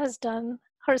child has done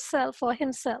herself or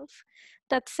himself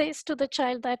that says to the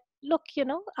child that, look,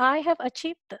 I have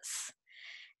achieved this.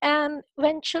 And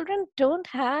when children don't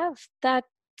have that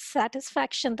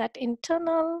satisfaction, that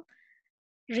internal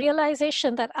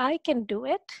realization that I can do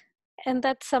it and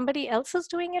that somebody else is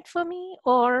doing it for me,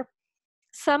 or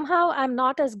somehow I'm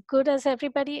not as good as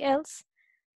everybody else,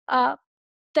 uh,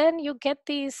 then you get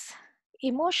these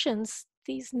emotions,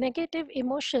 these negative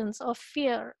emotions of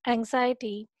fear,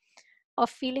 anxiety, of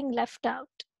feeling left out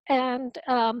and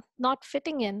not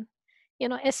fitting in.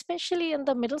 Especially in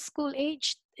the middle school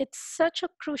age, it's such a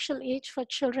crucial age for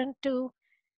children to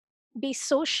be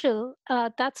social.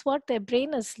 That's what their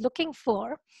brain is looking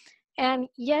for. And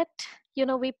yet,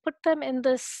 we put them in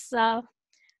this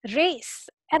race.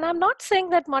 And I'm not saying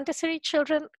that Montessori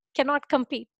children cannot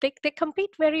compete. They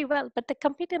compete very well, but they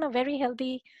compete in a very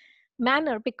healthy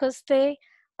manner because they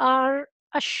are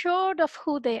assured of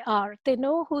who they are. They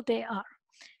know who they are.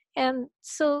 And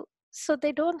so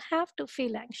they don't have to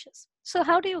feel anxious. So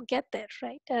how do you get there,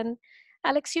 right? And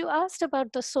Alex, you asked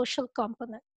about the social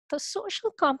component. The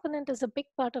social component is a big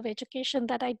part of education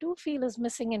that I do feel is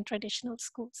missing in traditional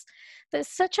schools. There's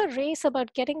such a race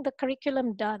about getting the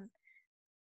curriculum done.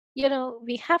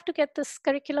 We have to get this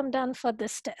curriculum done for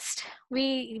this test.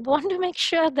 We want to make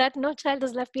sure that no child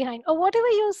is left behind, or whatever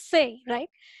you say, right?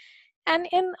 And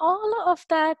in all of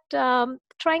that,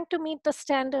 trying to meet the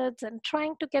standards and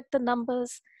trying to get the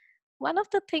numbers, one of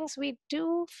the things we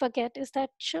do forget is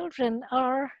that children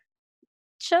are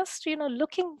just,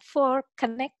 looking for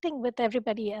connecting with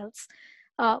everybody else,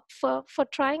 for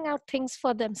trying out things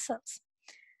for themselves.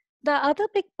 The other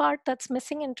big part that's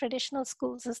missing in traditional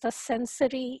schools is the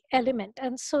sensory element.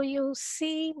 And so you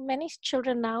see many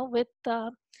children now with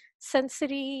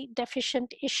sensory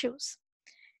deficient issues.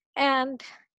 And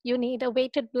you need a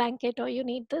weighted blanket, or you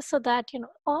need this or that,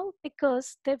 all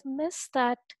because they've missed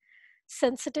that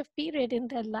sensitive period in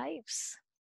their lives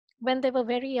when they were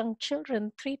very young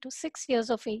children, 3 to 6 years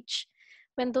of age,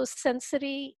 when that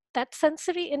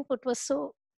sensory input was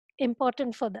so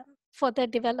important for them, for their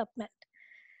development.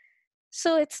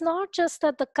 So it's not just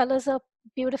that the colors are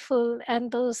beautiful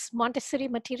and those Montessori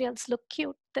materials look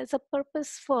cute. There's a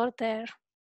purpose for their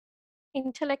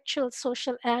intellectual,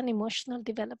 social, and emotional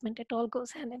development. It all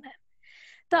goes hand in hand.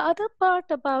 The other part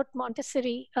about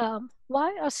Montessori,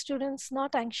 why are students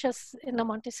not anxious in a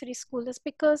Montessori school, is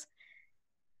because,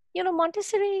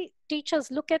 Montessori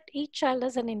teachers look at each child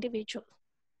as an individual.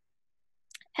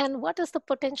 And what is the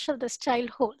potential this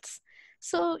child holds?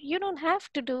 So you don't have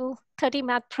to do 30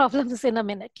 math problems in a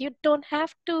minute. You don't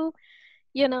have to,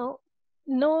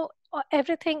 know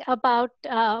everything about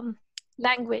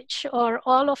language or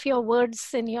all of your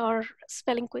words in your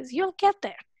spelling quiz. You'll get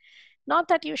there. Not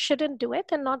that you shouldn't do it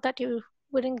and not that you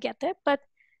wouldn't get there, but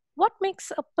what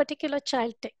makes a particular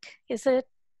child tick? Is it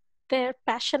their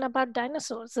passion about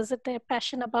dinosaurs? Is it their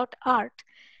passion about art?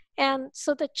 And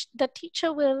so the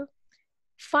teacher will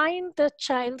find the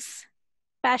child's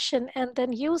passion and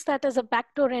then use that as a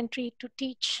backdoor entry to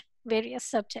teach various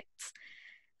subjects.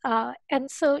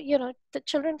 And so, the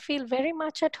children feel very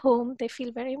much at home. They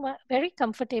feel very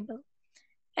comfortable,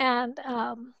 and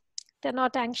they're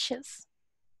not anxious.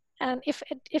 And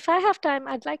if I have time,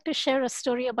 I'd like to share a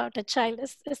story about a child.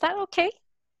 Is that okay?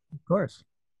 Of course.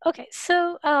 Okay,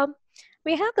 so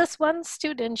we have this one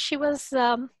student. She was,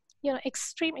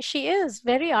 extreme. She is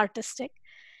very artistic,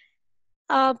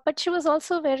 but she was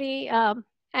also very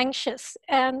anxious.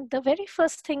 And the very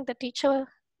first thing the teacher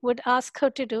would ask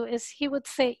her to do is he would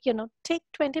say, take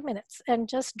 20 minutes and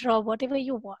just draw whatever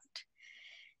you want.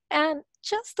 And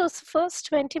just those first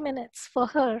 20 minutes for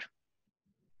her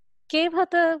gave her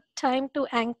the time to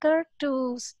anchor,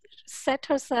 to set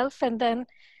herself, and then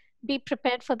be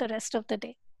prepared for the rest of the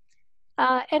day.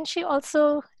 And she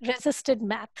also resisted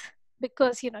math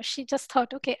because, she just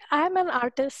thought, okay, I'm an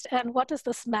artist and what is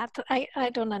this math?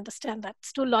 I don't understand that.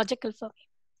 It's too logical for me.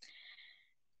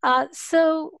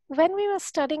 So when we were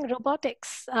studying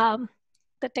robotics,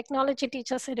 the technology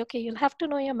teacher said, okay, you'll have to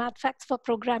know your math facts for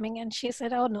programming. And she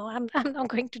said, oh no, I'm not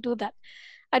going to do that.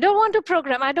 I don't want to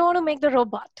program. I don't want to make the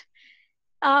robot.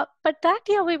 But that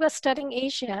year we were studying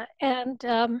Asia,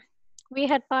 and we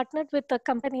had partnered with a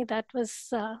company that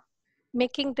was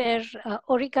making their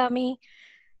origami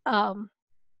um,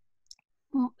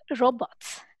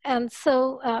 robots. And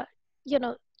so,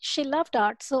 she loved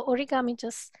art. So origami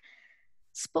just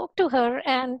spoke to her,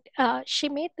 and she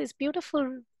made these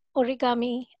beautiful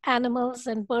origami animals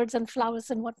and birds and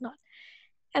flowers and whatnot.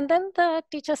 And then the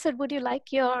teacher said, "Would you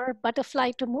like your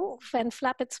butterfly to move and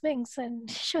flap its wings?"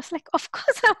 And she was like, "Of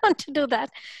course I want to do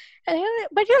that. And,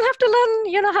 but you'll have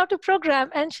to learn, how to program."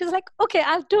 And she's like, "Okay,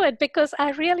 I'll do it because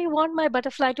I really want my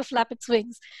butterfly to flap its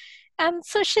wings." And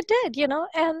so she did,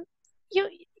 and you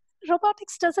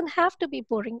robotics doesn't have to be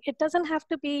boring. It doesn't have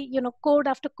to be, code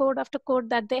after code after code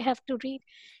that they have to read.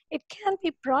 It can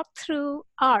be brought through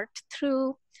art,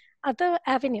 through other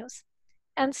avenues.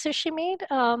 And so she made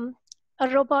a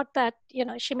robot that,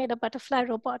 she made a butterfly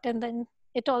robot, and then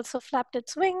it also flapped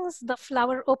its wings. The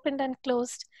flower opened and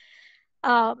closed.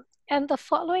 And the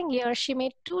following year, she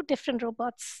made two different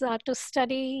robots to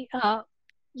study,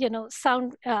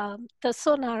 sound, the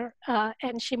sonar,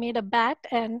 and she made a bat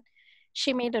and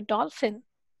she made a dolphin.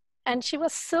 And she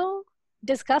was so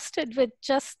disgusted with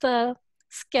just the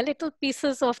skeletal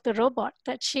pieces of the robot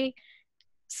that she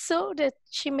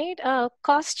made a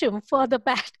costume for the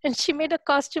bat and she made a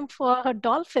costume for her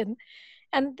dolphin.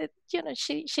 And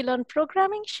she learned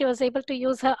programming. She was able to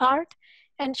use her art,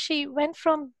 and she went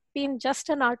from being just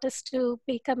an artist to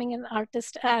becoming an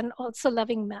artist and also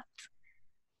loving math.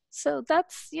 So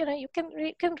that's, you can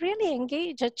really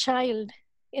engage a child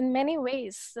in many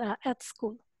ways at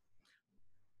school.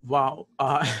 Wow,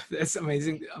 that's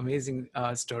amazing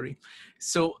story.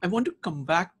 So I want to come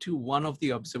back to one of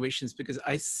the observations because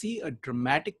I see a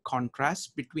dramatic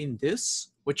contrast between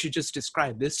this, what you just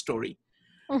described, this story,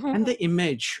 Mm-hmm. and the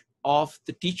image of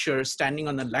the teacher standing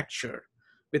on the lecture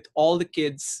with all the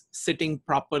kids sitting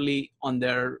properly on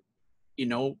their,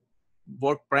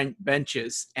 work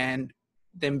benches and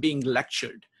them being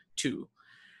lectured to.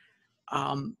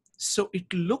 So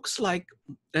it looks like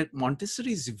that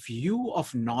Montessori's view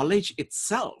of knowledge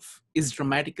itself is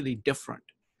dramatically different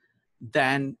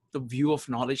than the view of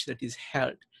knowledge that is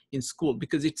held in school,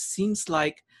 because it seems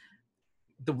like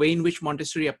the way in which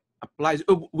Montessori applies.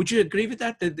 Would you agree with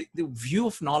that? The view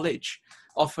of knowledge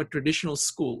of a traditional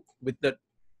school with the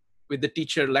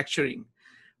teacher lecturing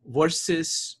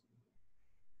versus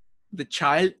the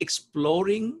child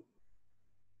exploring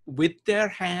with their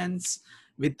hands,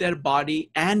 with their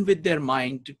body, and with their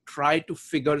mind to try to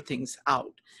figure things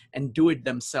out and do it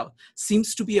themselves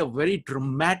seems to be a very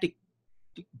dramatically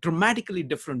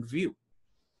different view.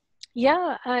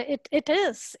 Yeah, it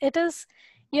is. It is,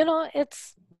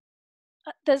 it's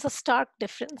there's a stark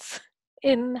difference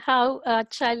in how a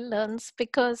child learns,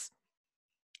 because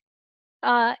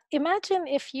imagine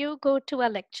if you go to a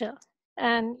lecture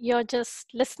and you're just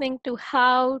listening to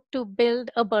how to build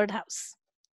a birdhouse,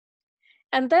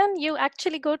 and then you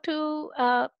actually go to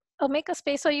a maker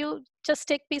space, or you just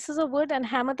take pieces of wood and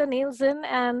hammer the nails in,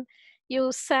 and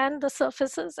you sand the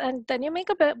surfaces, and then you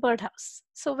make a birdhouse.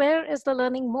 So where is the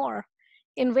learning more?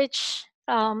 In which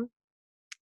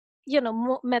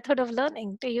method of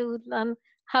learning do you learn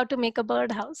how to make a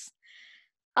birdhouse?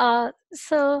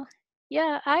 So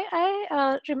yeah,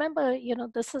 I remember,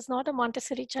 this is not a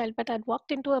Montessori child, but I'd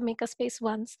walked into a makerspace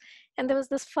once, and there was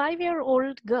this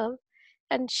 5-year-old girl,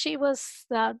 and she was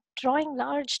drawing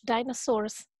large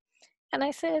dinosaurs. And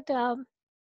I said,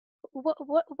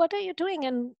 what are you doing,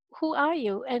 and who are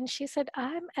you? And she said,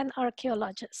 "I'm an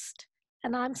archaeologist,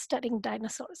 and I'm studying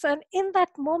dinosaurs." And in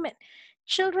that moment,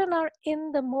 children are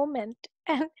in the moment,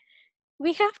 and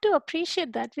we have to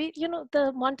appreciate that.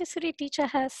 The Montessori teacher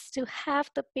has to have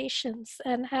the patience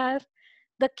and have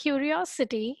the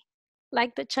curiosity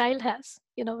like the child has,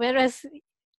 whereas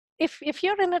if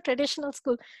you're in a traditional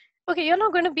school, okay, you're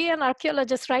not going to be an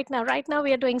archaeologist right now. Right now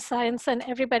we are doing science, and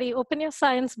everybody open your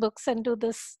science books and do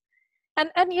this. And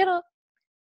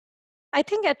I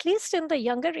think at least in the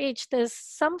younger age, there's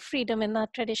some freedom in a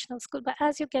traditional school. But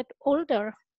as you get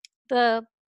older, the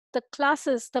the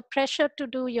classes, the pressure to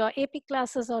do your AP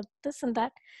classes or this and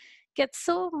that gets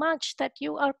so much that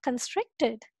you are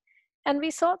constricted. And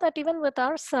we saw that even with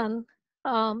our son,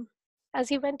 um, as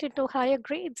he went into higher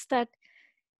grades, that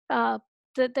uh,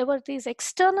 there were these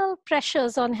external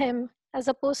pressures on him as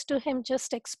opposed to him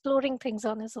just exploring things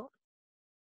on his own.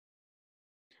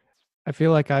 I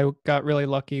feel like I got really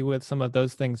lucky with some of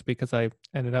those things because I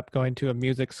ended up going to a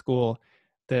music school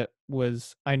that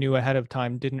I knew ahead of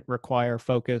time didn't require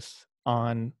focus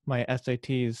on my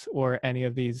SATs or any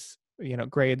of these,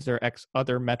 grades or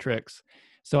other metrics.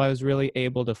 So I was really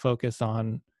able to focus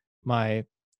on my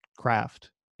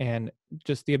craft, and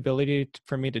just the ability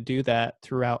for me to do that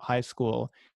throughout high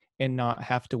school and not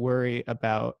have to worry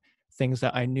about things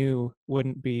that I knew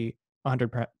wouldn't be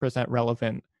 100%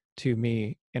 relevant to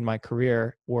me in my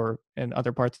career or in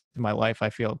other parts of my life. I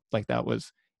feel like that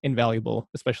was invaluable,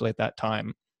 especially at that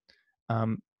time.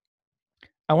 Um,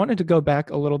 I wanted to go back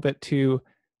a little bit to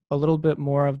a little bit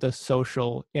more of the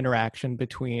social interaction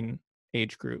between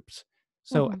age groups.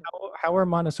 So, Mhm. how are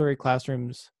Montessori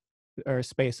classrooms or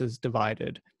spaces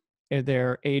divided? Are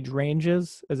there age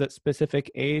ranges? Is it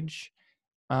specific age?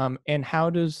 And how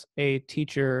does a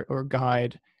teacher or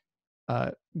guide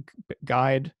uh,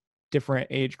 guide different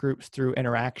age groups through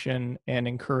interaction and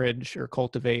encourage or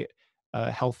cultivate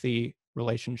healthy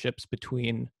relationships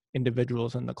between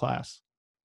individuals in the class?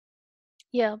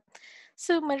 Yeah.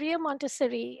 So Maria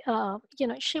Montessori,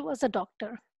 she was a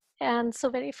doctor. And so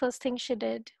very first thing she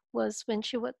did was when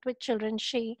she worked with children,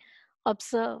 she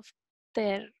observed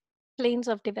their planes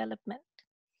of development.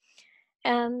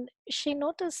 And she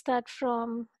noticed that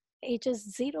from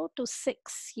ages 0 to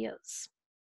 6 years,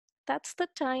 that's the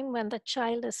time when the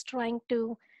child is trying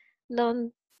to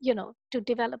learn, to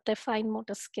develop their fine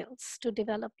motor skills, to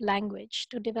develop language,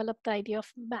 to develop the idea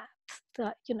of math,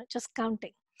 just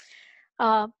counting,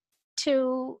 uh,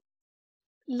 to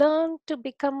learn to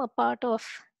become a part of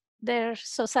their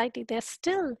society. They're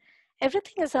still,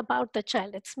 everything is about the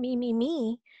child. It's me, me,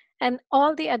 me. And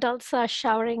all the adults are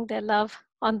showering their love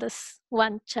on this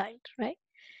one child, right?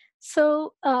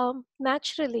 So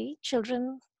naturally,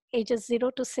 children ages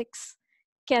 0 to 6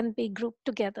 can be grouped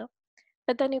together,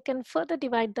 but then you can further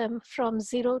divide them from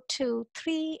 0 to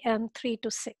 3 and 3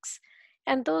 to 6.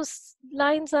 And those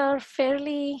lines are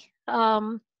fairly,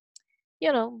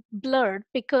 blurred,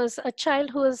 because a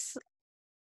child who is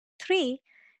 3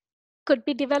 could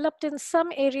be developed in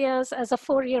some areas as a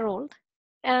 4-year-old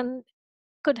and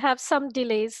could have some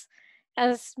delays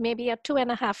as maybe a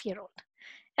 2.5-year-old.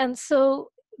 And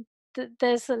so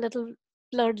there's a little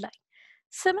blurred line.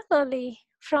 Similarly,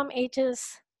 from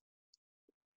ages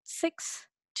 6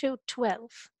 to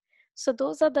 12, so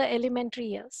those are the elementary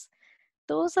years.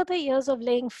 Those are the years of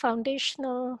laying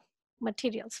foundational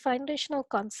materials, foundational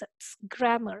concepts,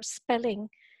 grammar, spelling,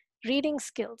 reading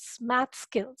skills, math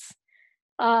skills.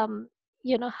 um,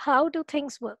 how do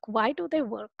things work? Why do they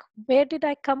work? Where did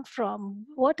I come from?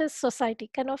 What is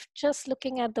society? Kind of just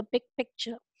looking at the big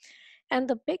picture. And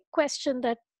the big question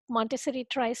that Montessori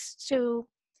tries to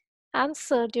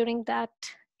answer during that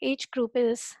age group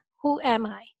is, who am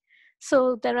I?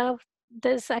 So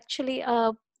there's actually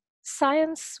a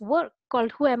science work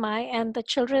called Who Am I? And the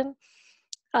children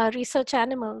research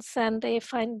animals, and they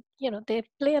find, they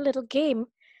play a little game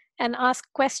and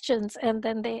ask questions, and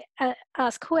then they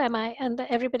ask, who am I? And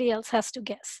everybody else has to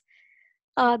guess.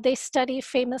 They study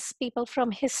famous people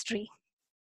from history,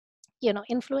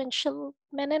 influential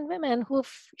men and women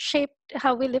who've shaped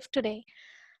how we live today,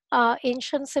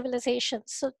 ancient civilizations.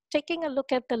 So taking a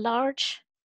look at the large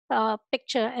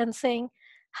picture and saying,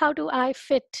 how do I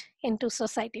fit into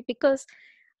society? Because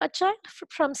a child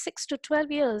from 6 to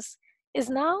 12 years is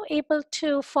now able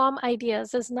to form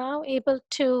ideas, is now able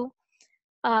to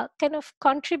kind of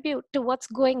contribute to what's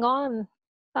going on,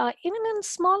 even in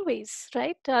small ways,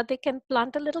 right? They can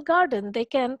plant a little garden, they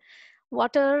can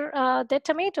water their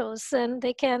tomatoes, and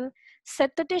they can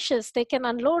set the dishes, they can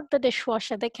unload the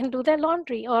dishwasher, they can do their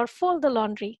laundry or fold the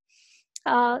laundry,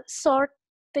 sort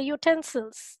the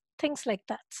utensils, things like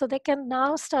that. So they can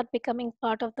now start becoming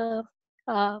part of the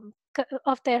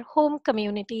of their home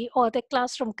community or their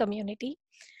classroom community.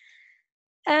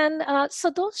 And so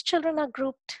those children are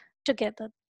grouped together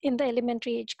in the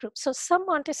elementary age group. So some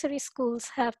Montessori schools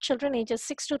have children ages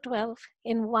 6 to 12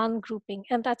 in one grouping,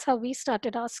 and that's how we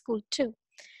started our school too.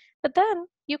 But then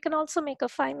you can also make a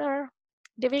finer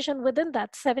division within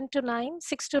that, 7 to 9,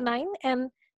 6 to 9,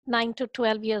 and 9 to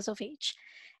 12 years of age.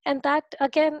 And that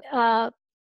again,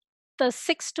 the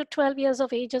 6 to 12 years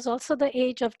of age is also the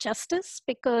age of justice,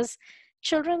 because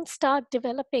children start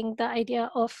developing the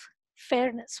idea of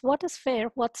fairness. What is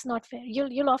fair? What's not fair?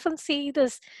 You'll often see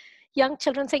this young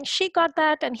children saying, she got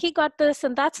that and he got this,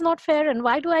 and that's not fair, and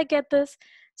why do I get this?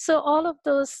 So all of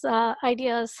those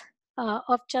ideas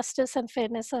of justice and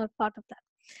fairness are part of that.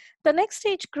 The next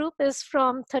age group is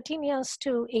from 13 years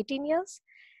to 18 years.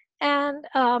 And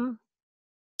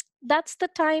that's the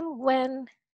time when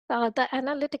the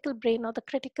analytical brain or the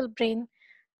critical brain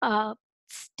uh,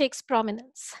 takes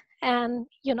prominence. And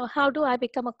how do I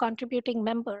become a contributing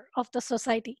member of the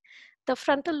society? The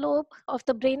frontal lobe of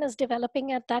the brain is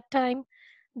developing at that time.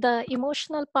 The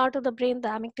emotional part of the brain, the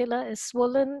amygdala, is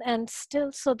swollen and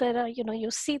still. So there are,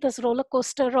 you see this roller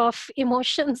coaster of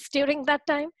emotions during that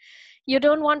time. You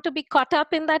don't want to be caught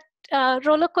up in that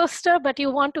roller coaster, but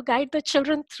you want to guide the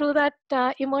children through that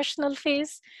emotional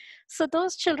phase. So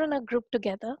those children are grouped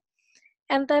together.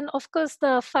 And then, of course,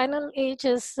 the final age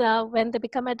is when they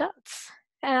become adults.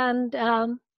 And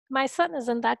my son is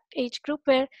in that age group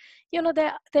where,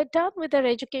 they're done with their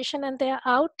education and they're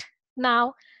out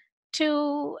now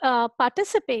to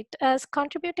participate as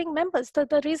contributing members.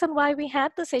 The reason why we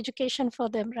had this education for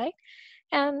them, right?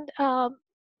 And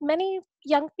many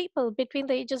young people between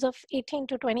the ages of 18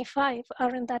 to 25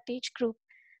 are in that age group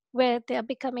where they are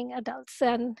becoming adults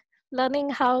and learning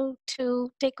how to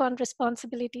take on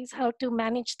responsibilities, how to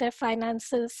manage their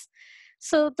finances.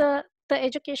 So the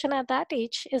education at that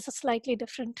age is a slightly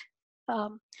different.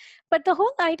 Um, but the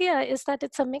whole idea is that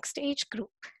it's a mixed age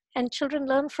group and children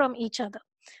learn from each other.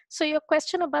 So your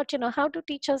question about, how do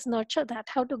teachers nurture that?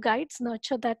 How do guides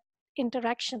nurture that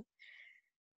interaction?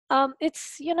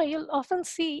 It's, you'll often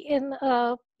see in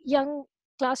a young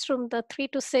classroom, the 3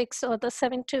 to 6 or the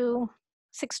 7 to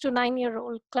 6 to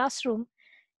 9-year-old classroom,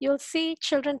 you'll see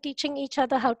children teaching each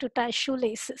other how to tie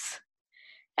shoelaces.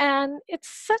 And it's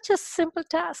such a simple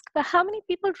task, but how many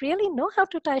people really know how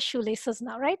to tie shoelaces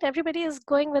now, right? Everybody is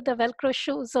going with the Velcro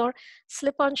shoes or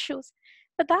slip-on shoes,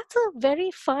 but that's a very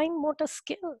fine motor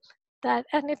skill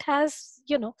and it has,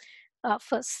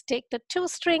 first take the two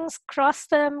strings, cross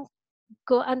them,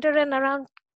 go under and around,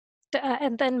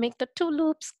 and then make the two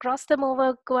loops, cross them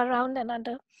over, go around and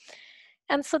under.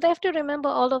 And so they have to remember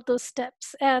all of those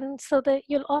steps. And so that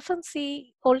you'll often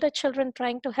see older children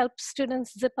trying to help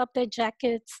students zip up their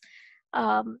jackets,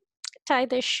 um, tie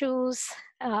their shoes,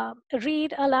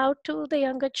 read aloud to the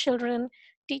younger children,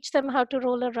 teach them how to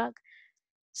roll a rug.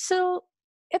 So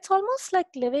it's almost like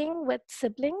living with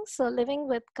siblings or living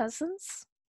with cousins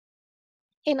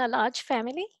in a large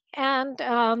family. And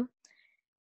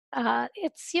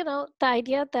it's, the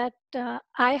idea that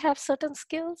I have certain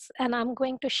skills and I'm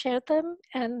going to share them,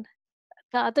 and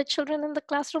the other children in the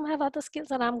classroom have other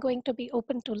skills, and I'm going to be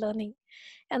open to learning.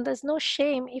 And there's no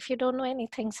shame if you don't know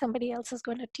anything, somebody else is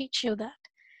going to teach you that.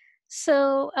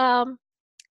 So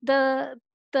the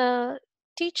the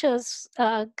teachers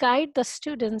guide the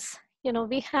students.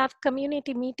 We have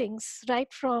community meetings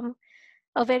right from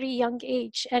a very young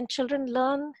age, and children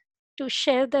learn to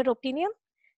share their opinion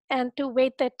and to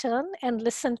wait their turn and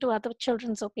listen to other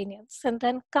children's opinions and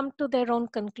then come to their own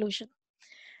conclusion.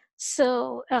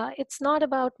 So it's not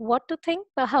about what to think,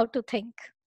 but how to think.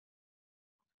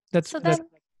 That's So then,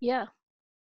 yeah,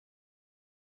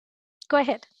 go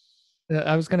ahead.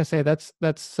 I was going to say that's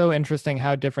so interesting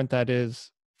how different that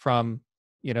is from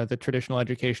the traditional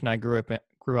education I grew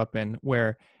up in,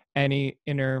 where any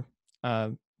inner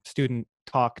student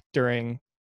talk during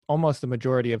almost the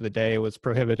majority of the day was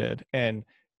prohibited, and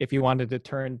if you wanted to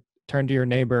turn to your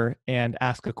neighbor and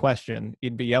ask a question,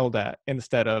 you'd be yelled at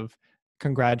instead of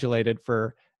congratulated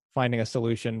for finding a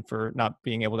solution for not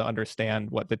being able to understand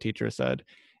what the teacher said.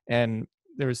 And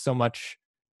there was so much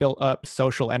built up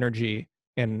social energy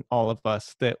in all of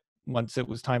us that once it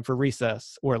was time for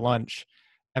recess or lunch,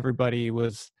 everybody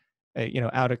was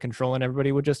out of control, and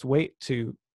everybody would just wait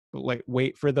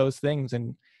for those things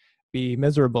and be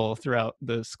miserable throughout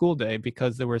the school day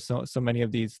because there were so many of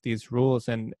these rules.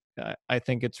 And I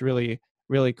think it's really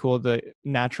really cool, the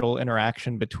natural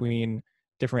interaction between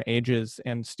different ages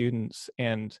and students,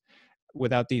 and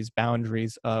without these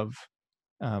boundaries of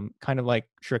kind of like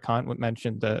Shrikant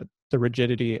mentioned, the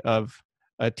rigidity of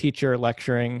a teacher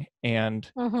lecturing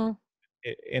and Mm-hmm.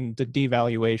 in the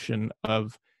devaluation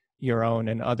of your own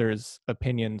and others'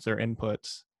 opinions or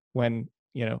inputs, when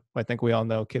I think we all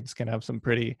know kids can have some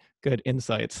pretty good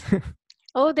insights.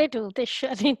 Oh, they do. They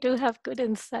surely do have good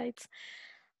insights.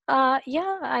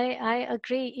 Yeah, I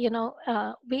agree.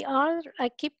 I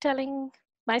keep telling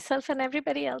myself and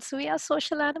everybody else, we are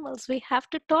social animals. We have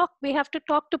to talk. We have to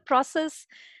talk to process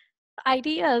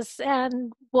ideas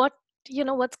and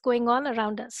what's going on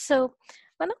around us. So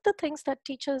one of the things that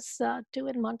teachers do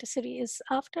in Montessori is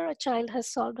after a child has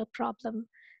solved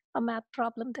a math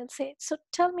problem, they'll say, so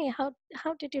tell me,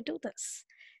 how did you do this?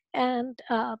 And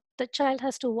the child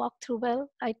has to walk through, well,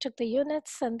 I took the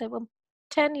units and there were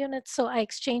 10 units, so I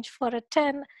exchanged for a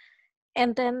 10,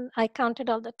 and then I counted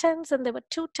all the tens and there were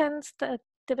two tens, there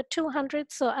were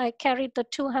 200, so I carried the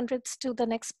 200s to the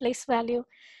next place value.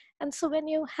 And so when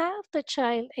you have the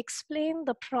child explain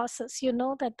the process, you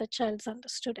know that the child's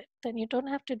understood it. Then you don't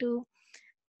have to do,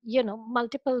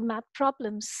 multiple math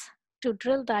problems to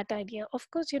drill that idea. Of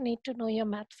course, you need to know your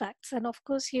math facts. And of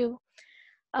course, you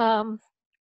um,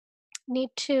 need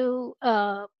to,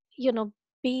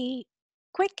 be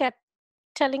quick at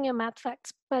telling your math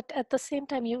facts. But at the same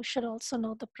time, you should also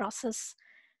know the process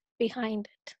behind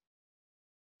it.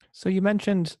 So you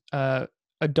mentioned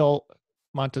adult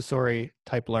Montessori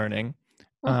type learning.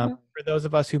 Mhm. For for those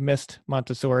of us who missed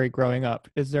Montessori growing up,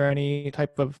 is there any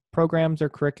type of programs or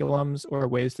curriculums or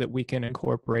ways that we can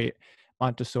incorporate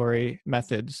Montessori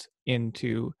methods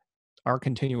into our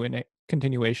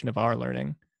continuation of our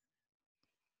learning?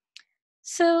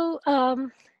 So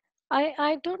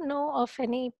I don't know of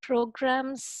any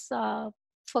programs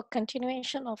for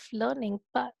continuation of learning,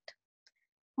 but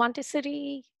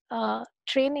Montessori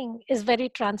training is very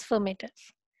transformative.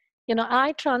 You know,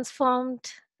 I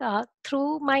transformed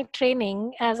through my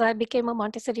training as I became a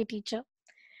Montessori teacher.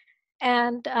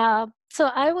 And so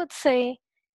I would say,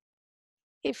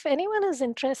 if anyone is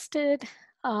interested,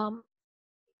 um,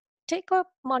 take up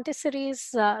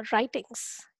Montessori's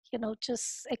writings, you know,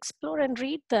 just explore and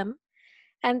read them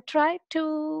and try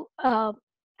to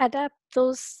adapt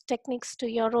those techniques to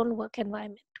your own work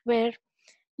environment where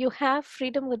you have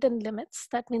freedom within limits.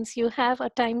 That means you have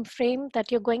a time frame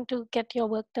that you're going to get your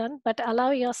work done, but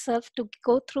allow yourself to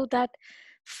go through that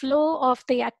flow of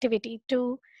the activity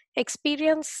to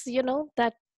experience, you know,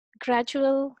 that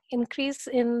gradual increase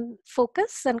in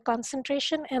focus and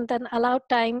concentration, and then allow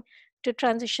time to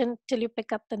transition till you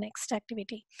pick up the next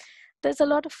activity. There's a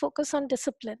lot of focus on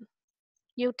discipline.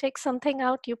 You take something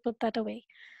out, you put that away.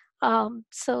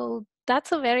 So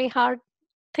that's a very hard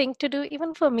thing to do,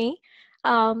 even for me.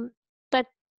 But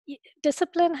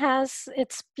discipline has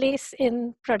its place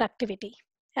in productivity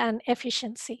and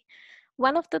efficiency.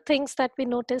 One of the things that we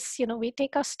notice, you know, we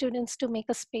take our students to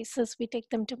maker spaces, we take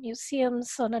them to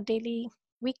museums on a daily,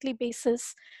 weekly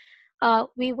basis.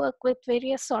 We work with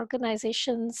various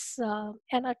organizations,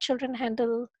 and our children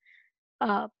handle,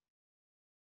 uh,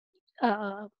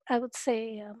 I would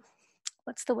say,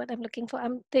 what's the word I'm looking for?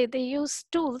 They use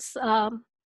tools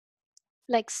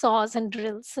like saws and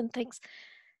drills and things.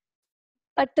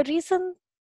 But the reason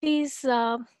these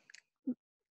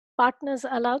partners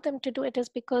allow them to do it is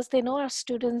because they know our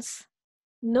students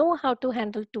know how to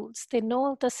handle tools. They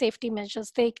know the safety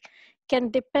measures. They can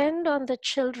depend on the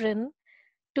children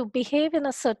to behave in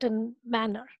a certain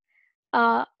manner.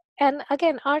 Uh, and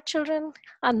again, our children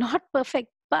are not perfect,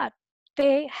 but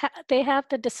they have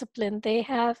the discipline. They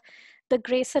have the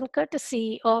grace and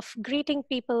courtesy of greeting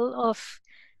people, of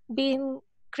being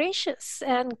gracious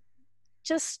and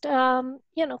just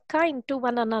you know, kind to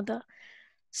one another.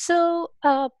 So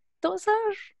those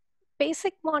are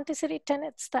basic Montessori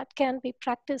tenets that can be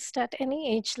practiced at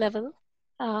any age level,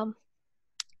 um,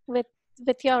 with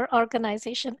your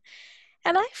organization.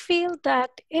 And I feel that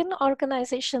in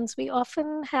organizations we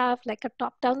often have like a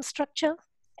top-down structure,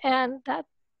 and that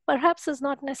perhaps is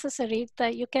not necessary.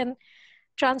 That you can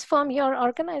transform your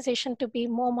organization to be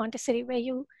more Montessori, where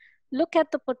you look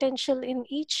at the potential in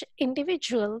each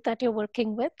individual that you're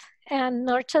working with and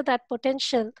nurture that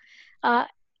potential.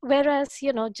 Whereas,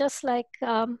 you know, just like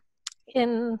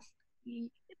in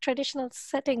traditional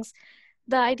settings,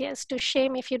 the idea is to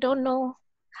shame if you don't know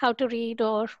how to read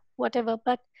or whatever.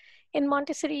 But in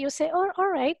Montessori, you say, oh, all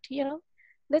right, you know,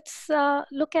 let's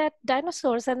look at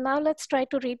dinosaurs and now let's try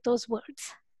to read those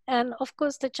words. And of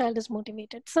course, the child is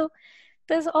motivated. So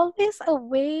there's always a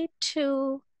way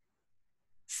to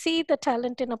see the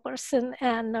talent in a person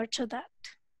and nurture that.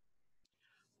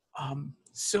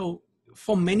 So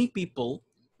for many people,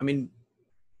 I mean,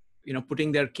 you know,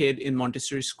 putting their kid in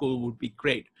Montessori school would be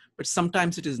great, but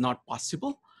sometimes it is not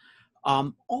possible.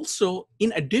 Also,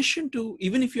 in addition to,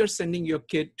 even if you're sending your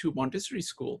kid to Montessori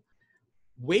school,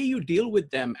 way you deal with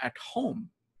them at home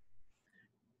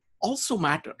also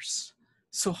matters.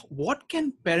 So what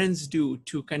can parents do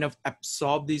to kind of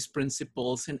absorb these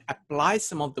principles and apply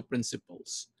some of the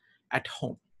principles at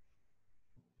home?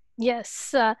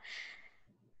 Yes.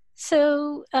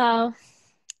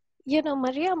 You know,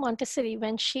 Maria Montessori,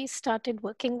 when she started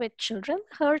working with children,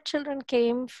 her children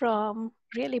came from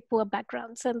really poor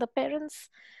backgrounds, and the parents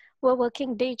were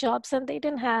working day jobs and they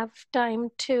didn't have time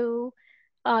to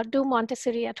do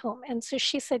Montessori at home. And so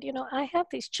she said, you know, I have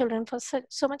these children for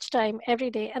so much time every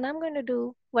day, and I'm going to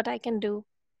do what I can do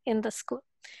in the school.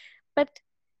 But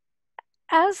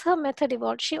as her method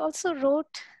evolved, she also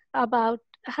wrote about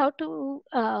how to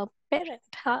parent.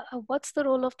 What's the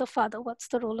role of the father? What's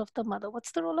the role of the mother?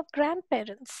 What's the role of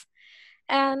grandparents?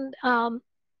 And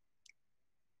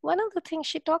one of the things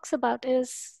she talks about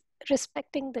is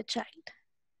respecting the child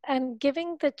and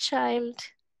giving the child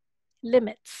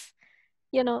limits.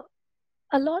 You know,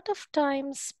 a lot of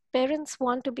times parents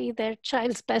want to be their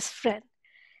child's best friend,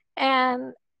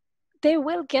 and they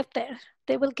will get there.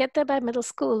 They will get there by middle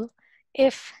school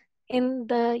if in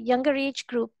the younger age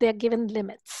group they're given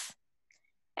limits.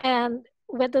 And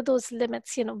whether those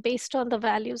limits, you know, based on the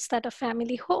values that a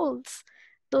family holds,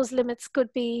 those limits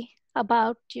could be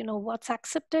about, what's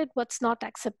accepted, what's not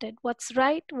accepted, what's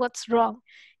right, what's wrong.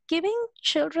 Giving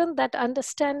children that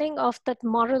understanding of that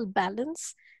moral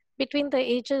balance between the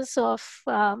ages of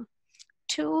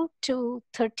 2 to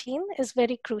 13 is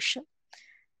very crucial.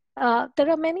 There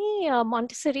are many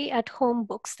Montessori at home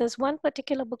books. There's one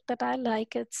particular book that I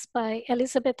like. It's by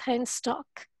Elizabeth Hines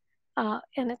Stock,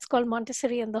 and it's called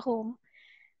Montessori in the Home,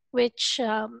 which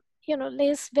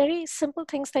lays very simple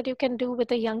things that you can do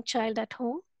with a young child at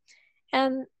home.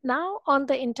 And now on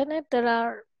the internet, there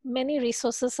are many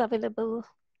resources available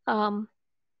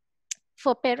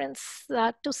for parents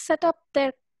to set up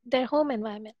their home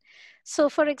environment. So,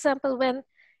 for example, when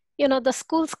the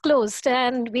schools closed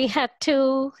and we had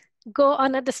to go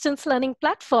on a distance learning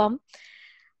platform,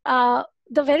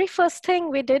 the very first thing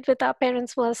we did with our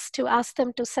parents was to ask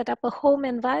them to set up a home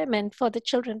environment for the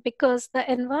children, because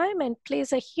the environment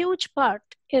plays a huge part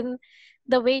in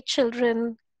the way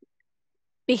children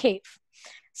behave.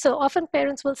 So often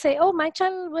parents will say, oh, my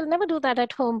child will never do that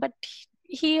at home, but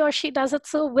he or she does it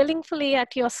so willingly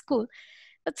at your school.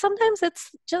 But sometimes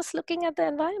it's just looking at the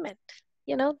environment.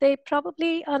 They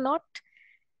probably are not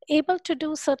able to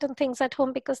do certain things at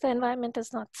home because the environment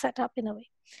is not set up in a way.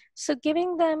 So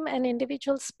giving them an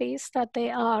individual space that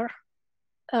they are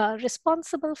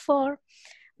responsible for,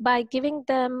 by giving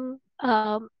them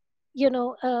a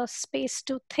space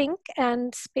to think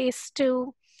and space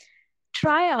to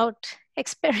try out,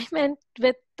 experiment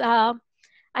with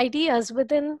ideas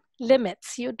within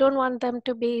limits. You don't want them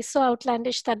to be so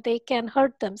outlandish that they can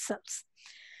hurt themselves.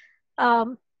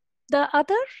 The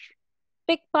other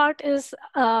big part is,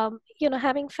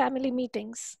 having family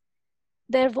meetings.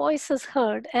 Their voice is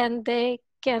heard and they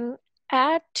can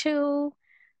add to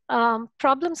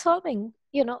problem solving.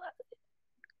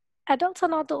 Adults are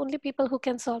not the only people who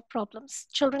can solve problems.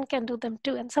 Children can do them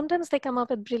too. And sometimes they come up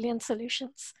with brilliant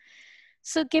solutions.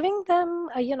 So giving them,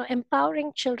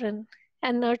 empowering children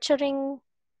and nurturing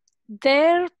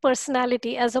their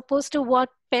personality as opposed to what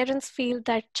parents feel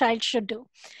that child should do.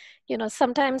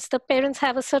 Sometimes the parents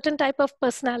have a certain type of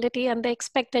personality and they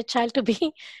expect their child to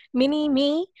be mini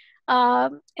me.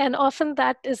 And often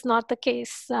that is not the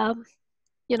case.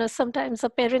 Sometimes a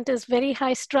parent is very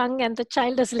high strung and the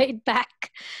child is laid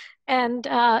back. And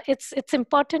it's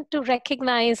important to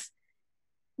recognize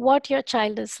what your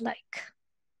child is like.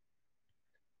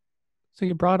 So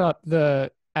you brought up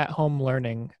the at-home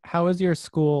learning. How has your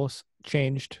school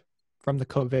changed from the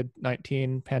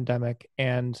COVID-19 pandemic?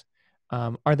 And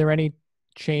are there any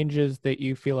changes that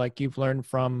you feel like you've learned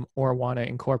from or want to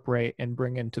incorporate and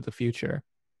bring into the future?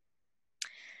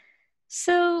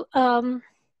 So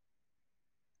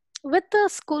with the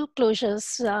school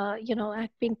closures,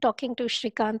 I've been talking to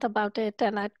Shrikant about it,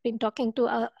 and I've been talking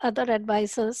to other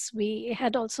advisors. We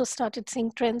had also started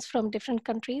seeing trends from different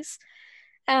countries.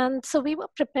 And so we were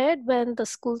prepared when the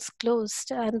schools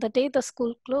closed. And the day the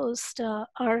school closed,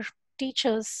 our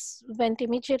teachers went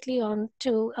immediately on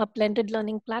to a blended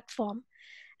learning platform.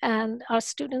 And our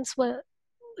students were,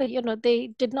 they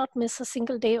did not miss a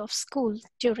single day of school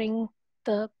during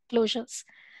the closures.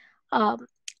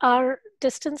 Our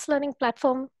distance learning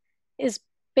platform is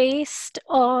based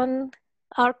on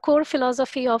our core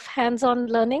philosophy of hands-on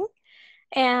learning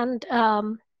and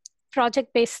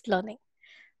project-based learning.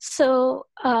 So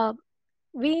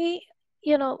we,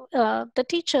 the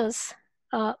teachers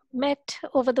met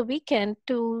over the weekend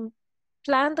to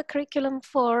plan the curriculum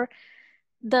for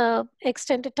the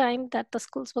extended time that the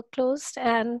schools were closed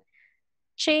and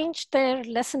changed their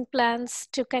lesson plans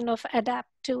to kind of adapt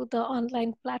to the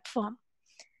online platform.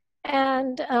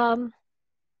 And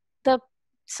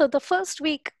so the first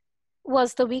week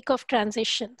was the week of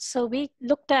transition. So we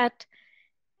looked at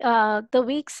the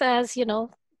weeks as,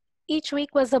 each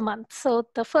week was a month. So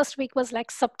the first week was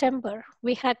like September.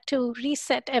 We had to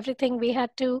reset everything. We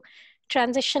had to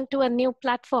transition to a new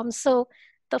platform. So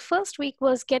the first week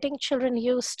was getting children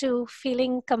used to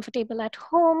feeling comfortable at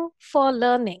home for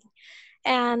learning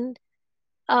and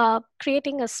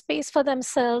creating a space for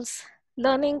themselves,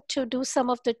 learning to do some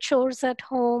of the chores at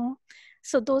home.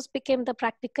 So those became the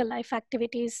practical life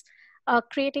activities.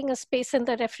 Creating a space in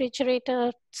the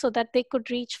refrigerator so that they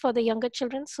could reach for the younger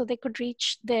children, so they could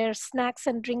reach their snacks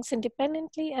and drinks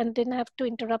independently and didn't have to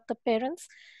interrupt the parents.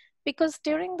 Because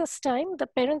during this time, the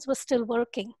parents were still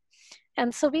working.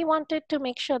 And so we wanted to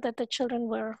make sure that the children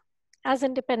were as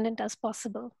independent as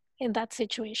possible in that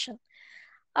situation.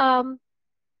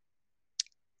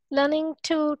 Learning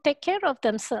to take care of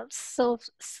themselves. So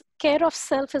care of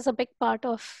self is a big part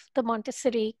of the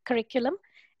Montessori curriculum.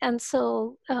 And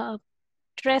so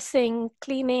dressing,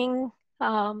 cleaning,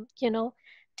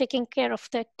 taking care of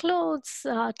their clothes,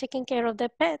 taking care of their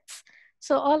pets.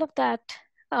 So all of that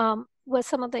were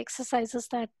some of the exercises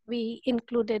that we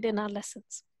included in our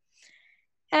lessons.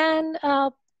 And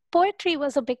poetry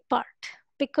was a big part,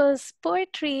 because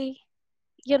poetry,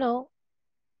 you know,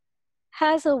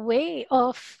 has a way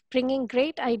of bringing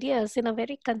great ideas in a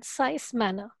very concise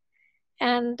manner.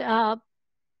 And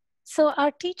so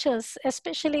our teachers,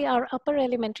 especially our upper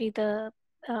elementary, the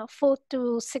 4th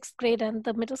to 6th grade and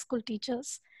the middle school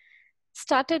teachers,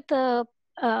 started the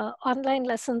online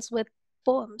lessons with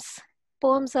poems,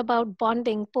 poems about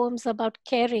bonding, poems about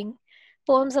caring,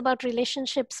 poems about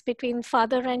relationships between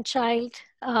father and child,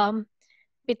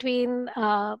 between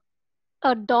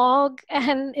a dog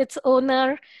and its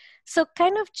owner. So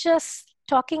kind of just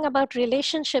talking about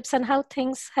relationships and how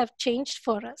things have changed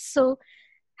for us. So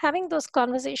having those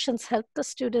conversations helped the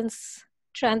students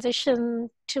transition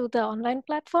to the online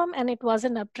platform, and it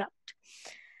wasn't abrupt.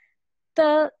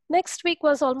 The next week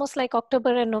was almost like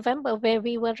October and November, where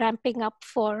we were ramping up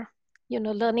for,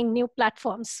 learning new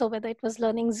platforms. So whether it was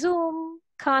learning Zoom,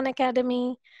 Khan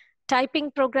Academy,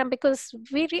 typing program, because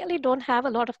we really don't have a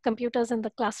lot of computers in the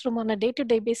classroom on a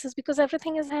day-to-day basis because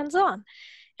everything is hands-on.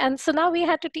 And so now we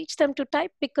had to teach them to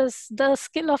type, because the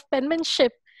skill of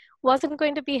penmanship wasn't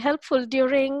going to be helpful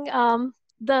during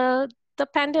the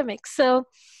pandemic. So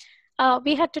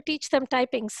we had to teach them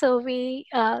typing. So we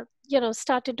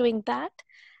started doing that.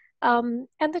 And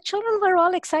the children were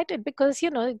all excited because,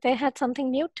 they had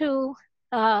something new to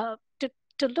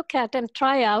look at and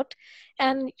try out.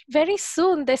 And very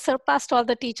soon they surpassed all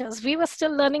the teachers. We were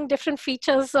still learning different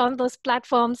features on those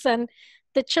platforms, and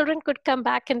the children could come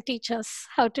back and teach us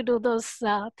how to do those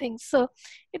things. So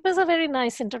it was a very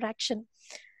nice interaction.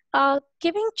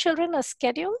 Giving children a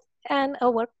schedule and a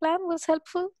work plan was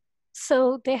helpful.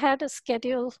 So they had a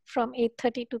schedule from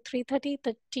 8:30 to 3:30.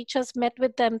 The teachers met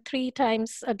with them 3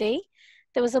 times a day.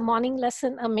 There was a morning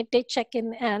lesson, a midday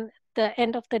check-in, and the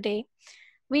end of the day.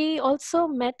 We also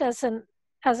met as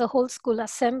a whole school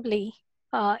assembly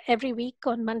every week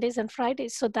on Mondays and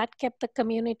Fridays. So that kept the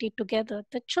community together.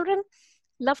 The children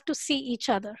love to see each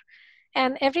other.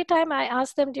 And every time I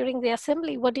asked them during the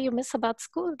assembly, what do you miss about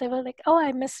school? They were like, oh,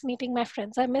 I miss meeting my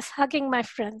friends. I miss hugging my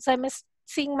friends. I miss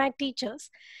seeing my teachers.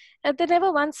 And they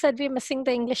never once said we're missing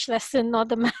the English lesson or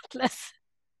the math lesson.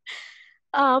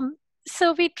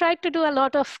 So we tried to do a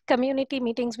lot of community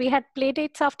meetings. We had play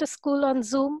dates after school on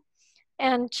Zoom,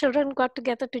 and children got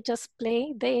together to just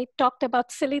play. They talked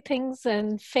about silly things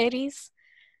and fairies.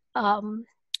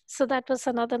 So that was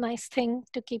another nice thing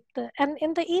to keep and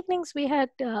in the evenings we had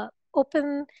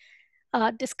open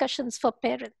discussions for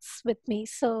parents with me,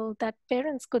 so that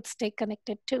parents could stay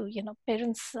connected too.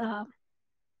 Parents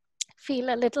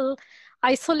feel a little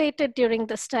isolated during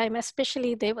this time,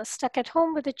 especially they were stuck at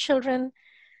home with the children.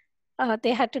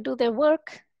 They had to do their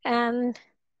work, and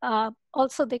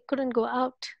also they couldn't go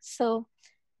out. So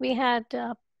we had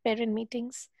parent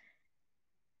meetings.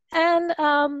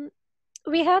 And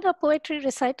we had a poetry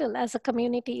recital as a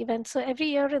community event. So every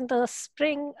year in the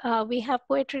spring, we have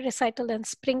poetry recital and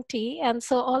spring tea. And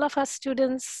so all of our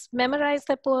students memorized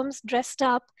their poems, dressed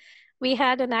up. We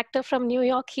had an actor from New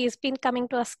York. He's been coming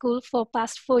to our school for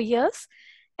past 4 years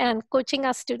and coaching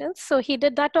our students. So he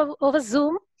did that over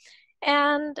Zoom.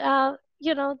 And,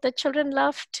 the children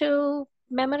loved to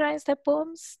memorize their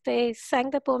poems. They sang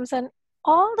their poems, and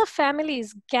all the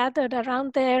families gathered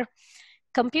around their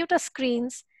computer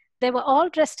screens. They were all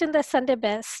dressed in their Sunday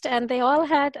best, and they all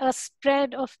had a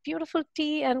spread of beautiful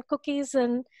tea and cookies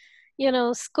and,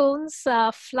 scones,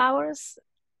 flowers.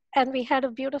 And we had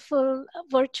a beautiful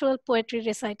virtual poetry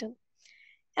recital.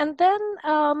 And then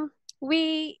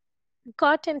we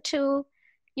got into,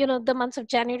 the months of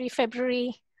January,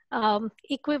 February,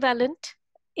 equivalent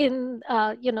in,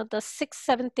 the 6th,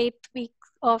 7th, 8th week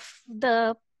of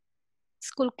the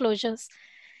school closures.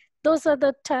 Those are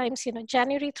the times,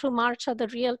 January through March are the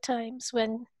real times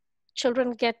when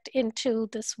children get into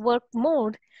this work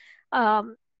mode,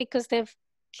 because they've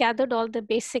gathered all the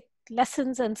basic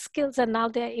lessons and skills, and now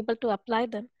they're able to apply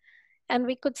them. And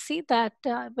we could see that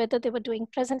whether they were doing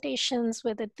presentations,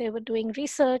 whether they were doing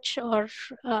research or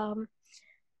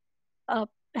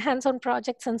hands-on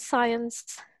projects in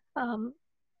science,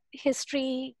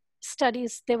 history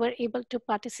studies, they were able to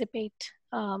participate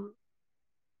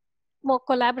more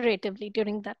collaboratively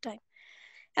during that time.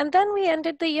 And then we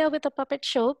ended the year with a puppet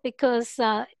show, because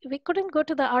we couldn't go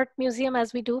to the art museum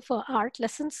as we do for art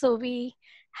lessons. So we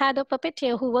had a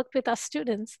puppeteer who worked with our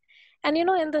students. And,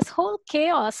 in this whole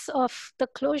chaos of the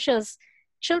closures,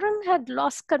 children had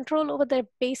lost control over their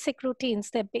basic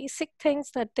routines, their basic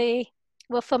things that they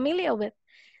were familiar with.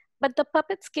 But the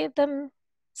puppets gave them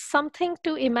something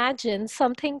to imagine,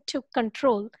 something to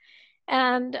control.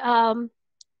 And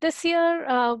this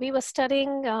year we were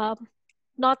studying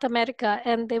North America,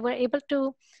 and they were able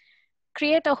to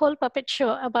create a whole puppet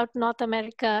show about North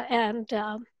America and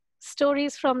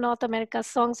stories from North America,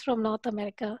 songs from North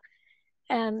America.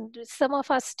 And some of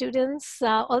our students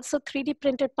also 3D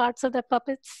printed parts of their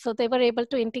puppets, so they were able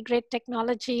to integrate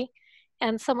technology.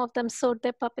 And some of them sewed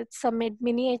their puppets, some made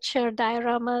miniature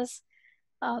dioramas.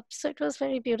 So it was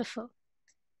very beautiful.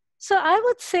 So I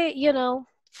would say,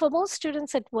 for most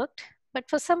students it worked, but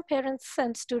for some parents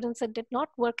and students it did not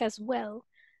work as well.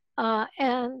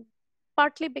 And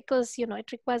partly because,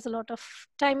 it requires a lot of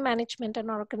time management and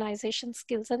organization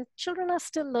skills, and children are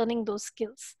still learning those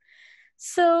skills.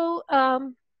 So,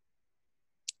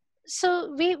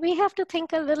 we have to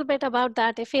think a little bit about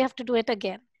that if we have to do it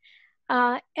again.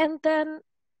 And then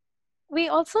we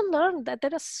also learned that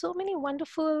there are so many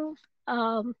wonderful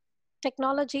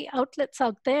technology outlets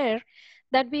out there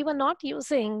that we were not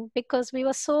using because we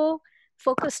were so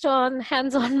focused on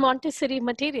hands-on Montessori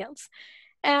materials.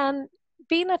 And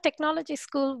being a technology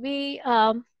school, we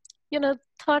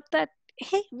thought that,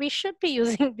 hey, we should be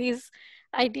using these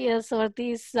ideas or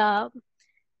these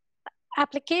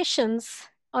applications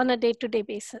on a day-to-day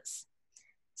basis.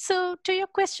 So to your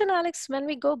question, Alex, when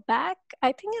we go back,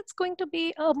 I think it's going to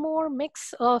be a more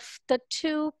mix of the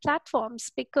two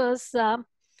platforms, because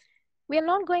we are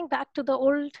not going back to the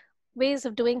old ways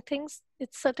of doing things.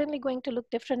 It's certainly going to look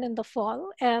different in the fall,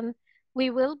 and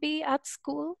we will be at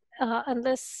school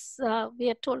unless we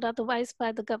are told otherwise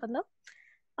by the governor.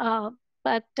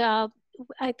 But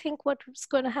I think what's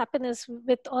going to happen is,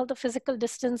 with all the physical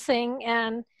distancing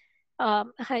and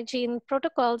hygiene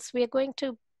protocols, we are going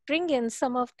to bring in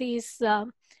some of these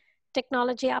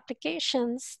technology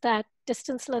applications, that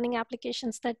distance learning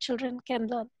applications that children can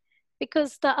learn.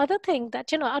 Because the other thing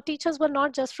that, our teachers were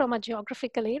not just from our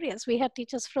geographical areas. We had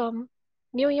teachers from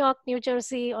New York, New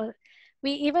Jersey, or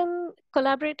we even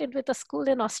collaborated with a school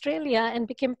in Australia and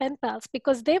became pen pals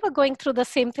because they were going through the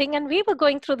same thing and we were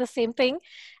going through the same thing.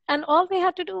 And all we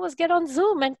had to do was get on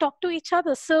Zoom and talk to each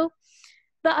other. So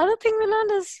the other thing we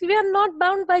learned is we are not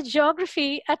bound by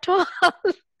geography at all.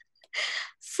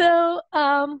 So,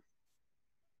 I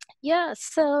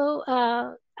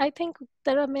think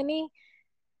there are many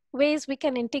ways we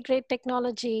can integrate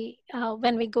technology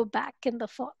when we go back in the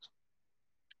fall.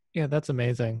 Yeah, that's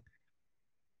amazing.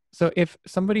 So if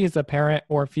somebody is a parent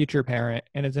or future parent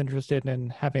and is interested in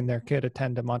having their kid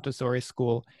attend a Montessori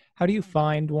school, how do you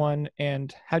find one,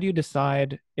 and how do you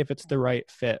decide if it's the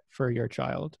right fit for your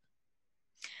child?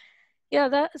 Yeah,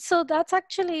 that's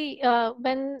actually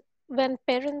when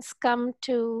parents come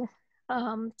to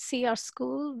see our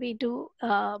school, we do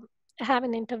have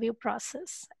an interview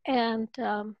process. And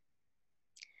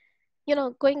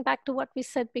going back to what we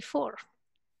said before,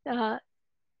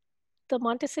 the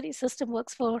Montessori system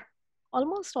works for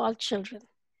almost all children,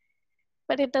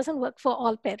 but it doesn't work for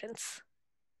all parents.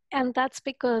 And that's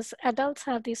because adults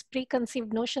have these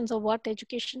preconceived notions of what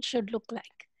education should look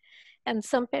like. And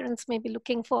some parents may be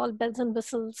looking for all bells and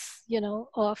whistles,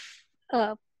 of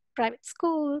a private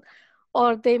school,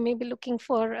 or they may be looking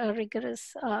for a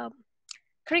rigorous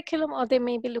curriculum, or they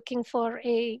may be looking for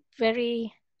a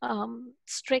very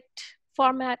strict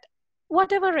format.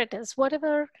 Whatever it is,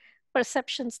 whatever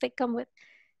perceptions they come with,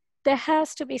 there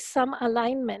has to be some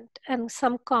alignment and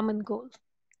some common goal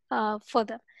for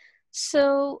them.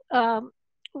 So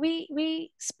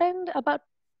we spend about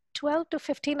 12 to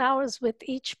 15 hours with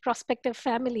each prospective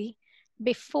family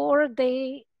before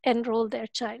they enroll their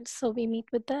child. So we meet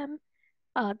with them,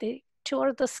 they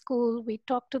tour the school, we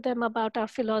talk to them about our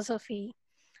philosophy,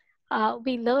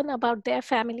 we learn about their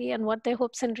family and what their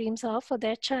hopes and dreams are for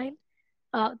their child.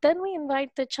 Then we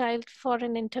invite the child for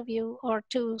an interview or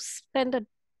to spend a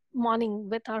morning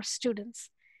with our students,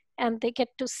 and they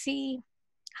get to see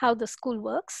how the school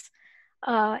works,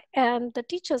 and the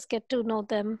teachers get to know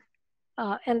them.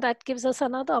 And that gives us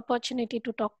another opportunity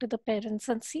to talk to the parents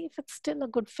and see if it's still a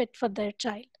good fit for their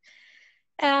child.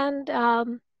 And,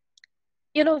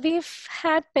 we've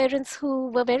had parents who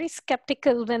were very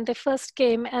skeptical when they first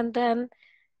came, and then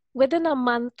within a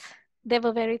month, they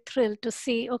were very thrilled to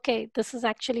see, okay, this is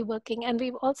actually working. And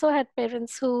we've also had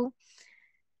parents who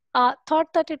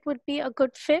thought that it would be a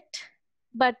good fit,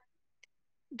 but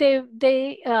they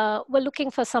were looking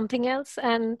for something else,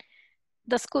 and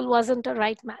the school wasn't a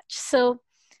right match. So,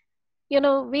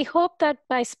 we hope that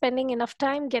by spending enough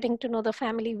time getting to know the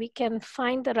family, we can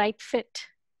find the right fit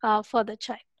for the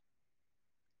child.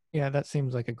 Yeah, that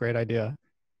seems like a great idea.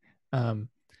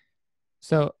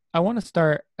 So I want to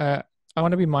start, I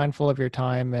want to be mindful of your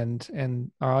time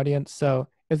and our audience. So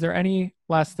is there any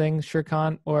last things,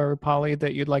 Shrikant or Rupali,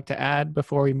 that you'd like to add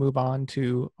before we move on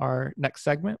to our next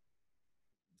segment?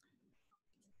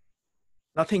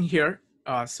 Nothing here,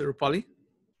 Sir Rupali.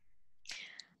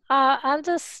 I'll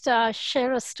just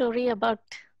share a story about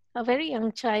a very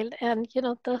young child. And,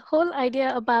 the whole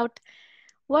idea about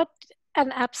what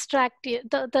an abstract,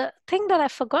 the thing that I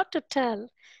forgot to tell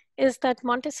is that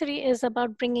Montessori is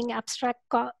about bringing abstract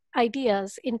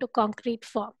ideas into concrete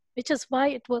form, which is why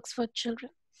it works for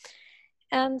children.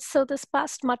 And so this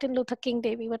past Martin Luther King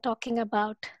Day, we were talking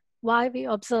about why we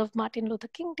observe Martin Luther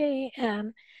King Day.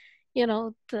 And, there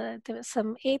were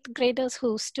some eighth graders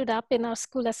who stood up in our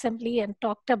school assembly and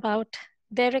talked about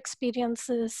their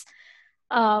experiences.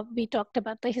 We talked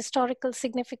about the historical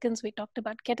significance. We talked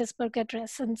about Gettysburg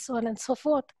Address and so on and so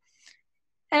forth.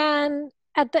 And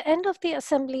at the end of the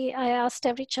assembly, I asked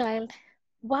every child,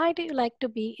 why do you like to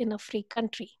be in a free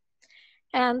country?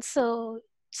 And so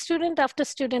student after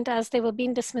student, as they were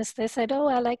being dismissed, they said, oh,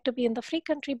 I like to be in the free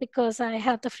country because I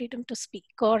have the freedom to speak,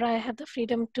 or I have the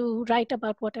freedom to write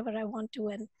about whatever I want to.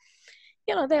 And,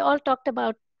 they all talked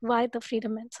about why the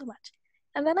freedom meant so much.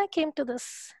 And then I came to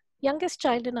this youngest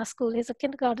child in our school. He's a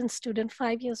kindergarten student,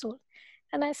 5 years old.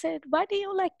 And I said, why do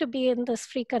you like to be in this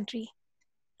free country?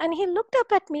 And he looked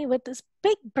up at me with his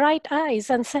big, bright eyes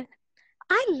and said,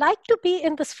 I like to be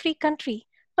in this free country,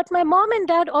 but my mom and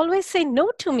dad always say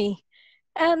no to me.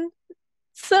 And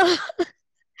so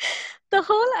the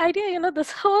whole idea,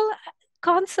 this whole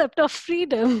concept of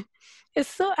freedom is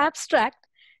so abstract,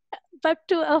 but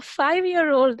to a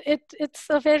 5-year-old, it's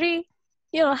a very,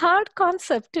 hard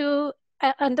concept to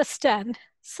understand.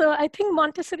 So I think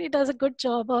Montessori does a good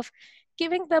job of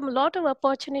giving them a lot of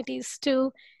opportunities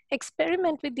to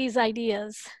experiment with these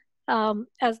ideas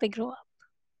as they grow up.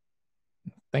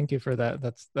 Thank you for that.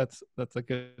 That's a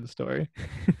good story.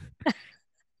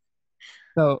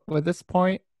 So at this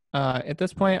point,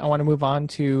 I want to move on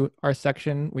to our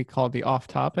section we call the off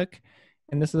topic.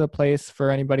 And this is a place for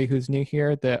anybody who's new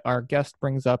here that our guest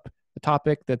brings up a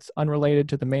topic that's unrelated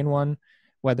to the main one,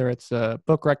 whether it's a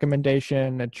book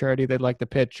recommendation, a charity they'd like to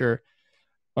pitch, or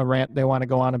a rant they want to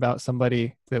go on about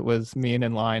somebody that was mean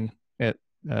in line at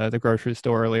the grocery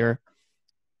store earlier.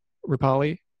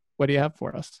 Rupali, what do you have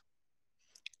for us?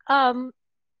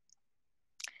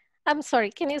 I'm sorry,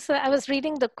 can you say, I was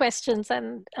reading the questions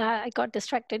and I got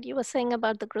distracted. You were saying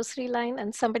about the grocery line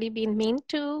and somebody being mean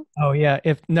to. Oh yeah,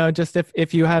 if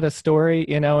you had a story,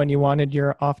 and you wanted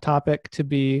your off topic to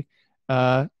be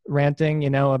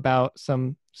ranting, about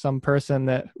some person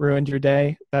that ruined your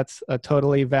day, that's a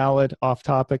totally valid off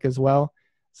topic as well.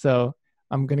 So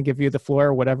I'm going to give you the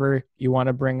floor, whatever you want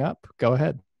to bring up. Go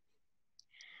ahead.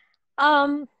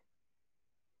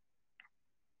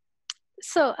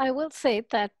 So I will say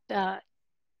that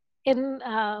in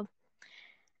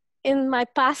my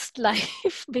past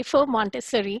life before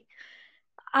Montessori,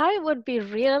 I would be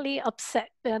really upset,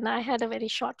 and I had a very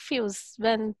short fuse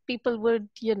when people would,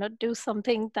 do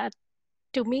something that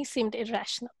to me seemed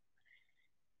irrational.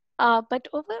 But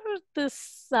over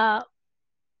this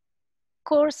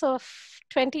course of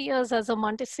 20 years as a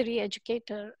Montessori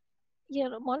educator,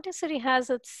 Montessori has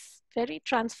its very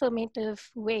transformative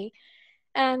way.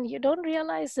 And you don't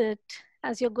realize it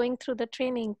as you're going through the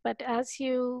training, but as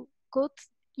you go,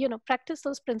 practice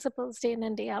those principles day in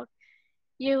and day out,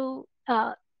 you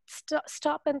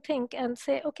stop and think and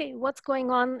say, okay, what's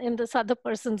going on in this other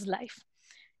person's life?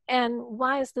 And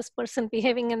why is this person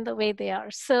behaving in the way they are?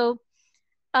 So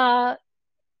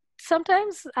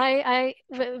sometimes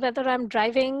whether I'm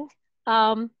driving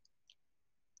on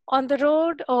the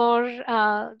road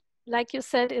or like you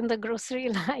said, in the grocery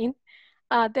line,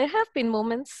 there have been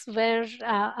moments where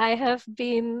I have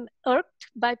been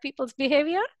irked by people's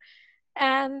behavior.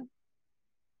 And,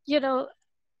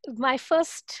 my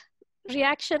first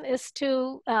reaction is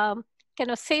to kind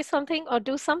of say something or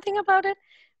do something about it.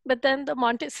 But then the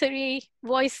Montessori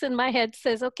voice in my head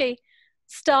says, okay,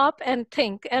 stop and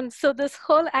think. And so this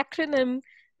whole acronym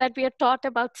that we are taught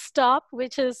about STOP,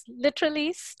 which is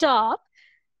literally stop,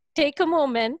 take a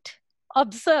moment,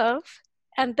 observe,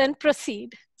 and then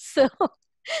proceed. So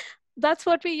that's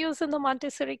what we use in the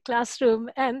Montessori classroom,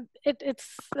 and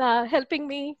it's helping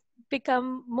me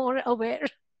become more aware.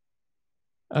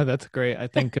 Oh, that's great. I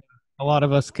think a lot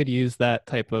of us could use that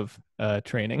type of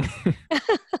training.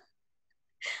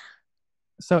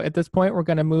 So at this point, we're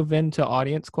going to move into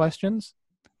audience questions.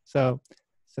 So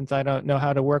since I don't know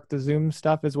how to work the Zoom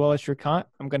stuff as well as Shrikant,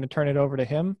 I'm going to turn it over to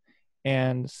him.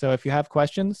 And so if you have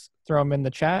questions, throw them in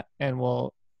the chat and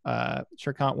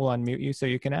Shrikant will unmute you so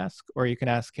you can ask, or you can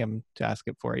ask him to ask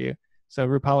it for you. So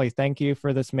Rupali, thank you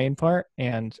for this main part,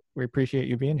 and we appreciate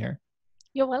you being here.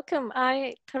 You're welcome.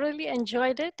 I thoroughly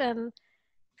enjoyed it, and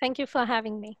thank you for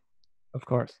having me. Of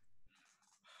course.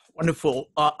 Wonderful.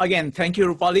 Again, thank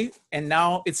you, Rupali. And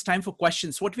now it's time for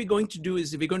questions. What we're going to do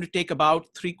is we're going to take about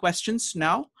 3 questions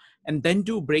now and then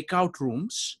do breakout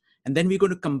rooms. And then we're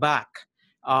going to come back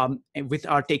with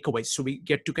our takeaways. So we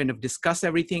get to kind of discuss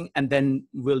everything and then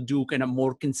we'll do kind of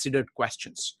more considered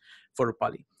questions for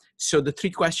Rupali. So the 3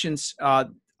 questions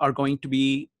are going to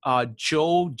be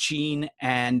Joe, Jean,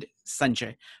 and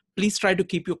Sanjay. Please try to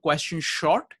keep your questions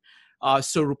short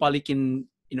so Rupali can,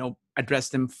 address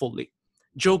them fully.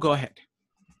 Joe, go ahead.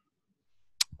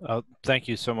 Thank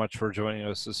you so much for joining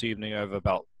us this evening. I have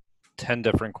about 10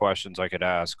 different questions I could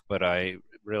ask, but I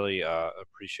really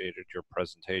appreciated your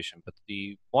presentation. But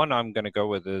the one I'm going to go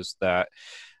with is that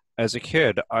as a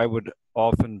kid, I would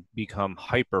often become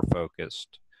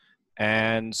hyper-focused.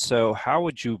 And so how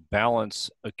would you balance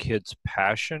a kid's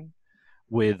passion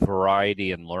with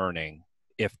variety and learning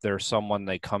if there's someone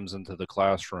that comes into the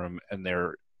classroom and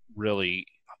they're really,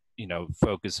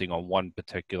 focusing on one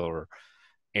particular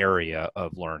area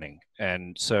of learning,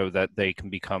 and so that they can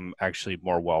become actually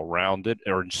more well-rounded,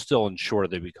 or still ensure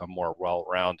they become more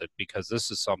well-rounded, because this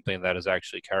is something that is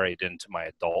actually carried into my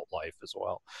adult life as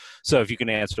well. So if you can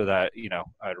answer that,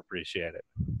 I'd appreciate it.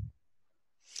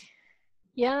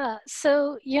 Yeah.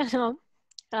 So,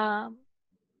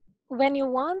 when you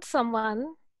want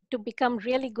someone to become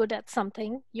really good at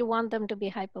something, you want them to be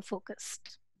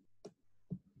hyper-focused,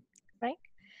 right?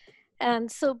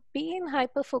 And so being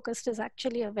hyper-focused is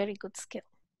actually a very good skill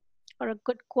or a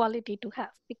good quality to have,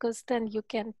 because then you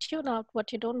can tune out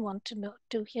what you don't want to know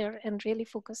to hear and really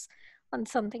focus on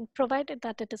something, provided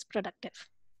that it is productive.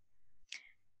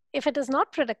 If it is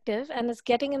not productive and is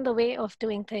getting in the way of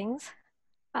doing things,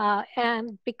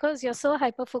 and because you're so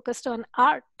hyper focused on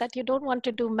art that you don't want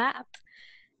to do math,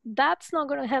 that's not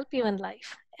going to help you in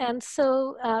life. And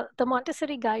so the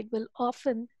Montessori guide will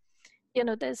often,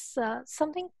 there's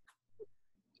something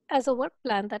as a work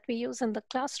plan that we use in the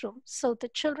classroom. So the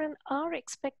children are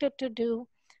expected to do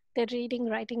their reading,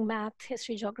 writing, math,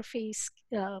 history, geography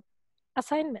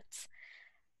assignments.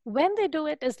 When they do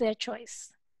it is their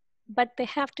choice, but they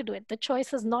have to do it. The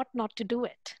choice is not to do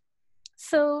it.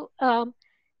 So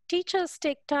teachers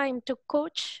take time to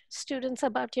coach students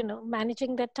about,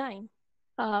 managing their time,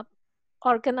 uh,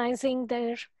 organizing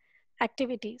their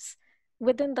activities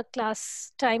within the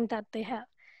class time that they have.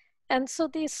 And so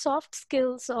these soft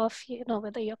skills of,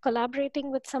 whether you're collaborating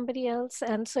with somebody else,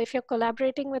 and so if you're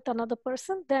collaborating with another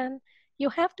person, then you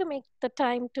have to make the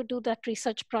time to do that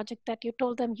research project that you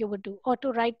told them you would do, or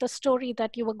to write the story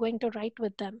that you were going to write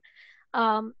with them.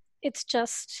 It's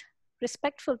just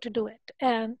respectful to do it.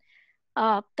 And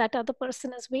that other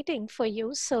person is waiting for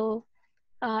you. So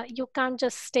you can't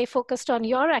just stay focused on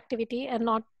your activity and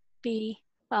not be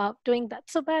doing that.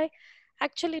 So by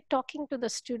actually talking to the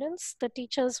students, the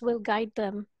teachers will guide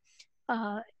them.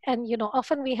 And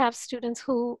often we have students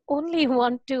who only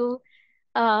want to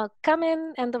come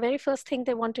in, and the very first thing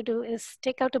they want to do is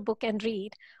take out a book and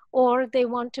read, or they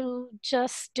want to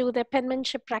just do their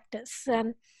penmanship practice.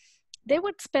 And they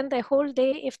would spend their whole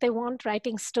day, if they want,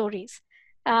 writing stories.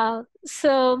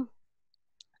 So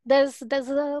there's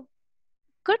a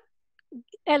good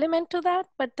element to that,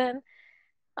 but then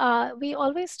we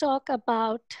always talk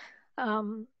about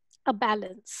a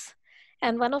balance.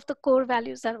 And one of the core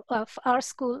values of our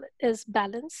school is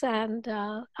balance. And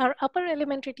our upper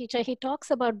elementary teacher, he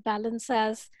talks about balance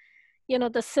as,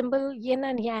 the symbol yin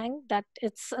and yang, that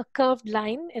it's a curved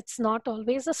line. It's not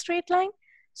always a straight line.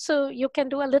 So you can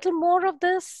do a little more of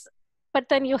this, but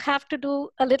then you have to do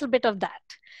a little bit of that.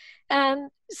 And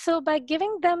so by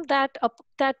giving them that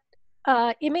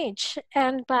image,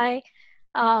 and by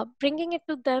bringing it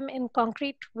to them in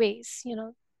concrete ways,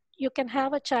 you can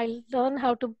have a child learn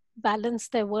how to balance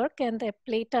their work and their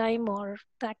playtime or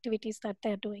the activities that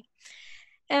they're doing.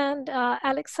 And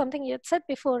Alex, something you had said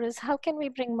before is, how can we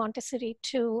bring Montessori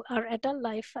to our adult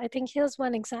life? I think here's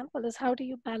one example: is how do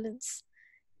you balance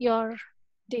your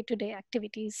day-to-day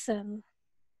activities and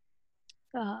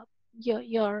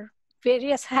your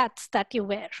various hats that you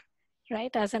wear,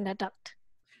 right, as an adult.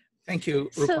 Thank you,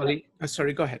 Rupali.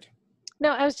 Sorry, go ahead. No,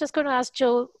 I was just going to ask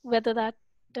Joe whether that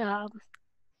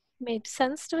made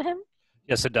sense to him.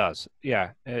 Yes, it does.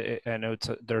 Yeah, and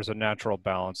there's a natural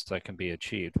balance that can be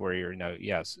achieved where you're,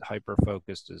 yes,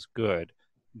 hyper-focused is good,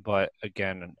 but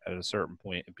again, at a certain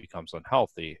point, it becomes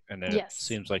unhealthy, and then Yes. It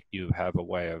seems like you have a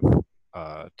way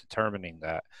of determining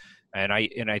that. And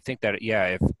I think that, yeah,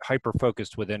 if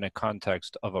hyper-focused within a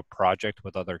context of a project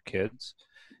with other kids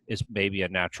is maybe a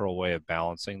natural way of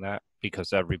balancing that, because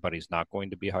everybody's not going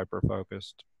to be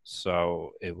hyper-focused.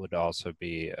 So it would also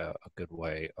be a good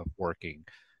way of working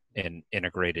in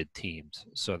integrated teams.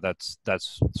 So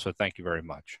so thank you very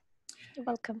much. You're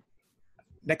welcome.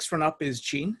 Next one up is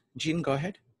Jean. Jean, go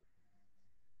ahead.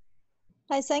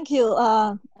 Hi, thank you.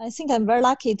 I think I'm very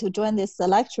lucky to join this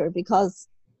lecture because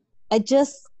I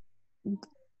just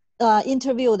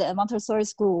interviewed a Montessori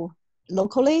school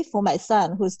locally for my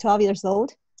son, who's 12 years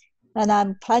old, and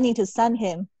I'm planning to send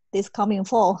him this coming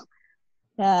fall.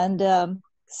 And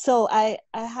so I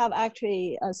have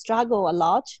actually struggled a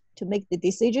lot to make the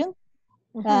decision.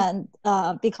 Mm-hmm.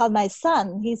 And because my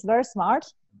son, he's very smart,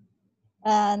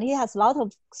 and he has a lot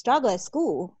of struggle at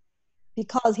school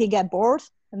because he get bored,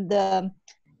 and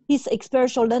he's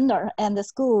experiential learner, and the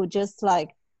school just like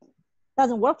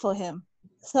doesn't work for him.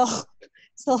 So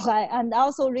I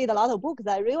also read a lot of books.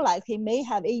 I realized he may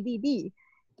have ADD,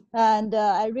 and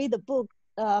I read the book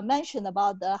mentioned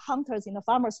about the hunters in the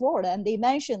farmer's world, and they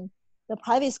mentioned the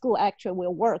private school actually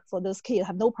will work for those kids,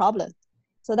 have no problem.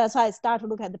 So that's why I started to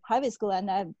look at the private school,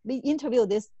 and we interviewed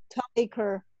this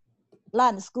 12-acre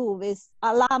land school with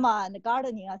a llama and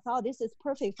gardening. I thought this is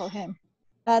perfect for him.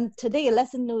 And today,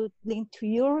 listening to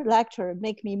your lecture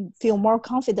make me feel more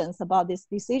confidence about this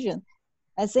decision.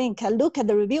 I think I look at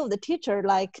the review of the teacher,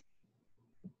 like,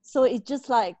 so it's just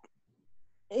like,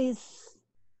 is,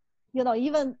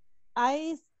 even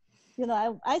I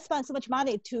spent so much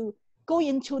money to go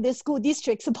into the school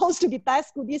district, supposed to be best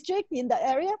school district in the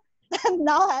area. And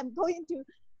now I'm going to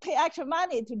pay extra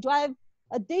money to drive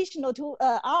additional 2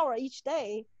 hours each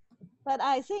day. But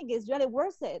I think it's really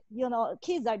worth it.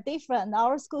 Kids are different.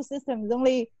 Our school system is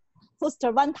only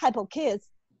foster one type of kids.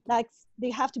 Like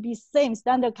they have to be same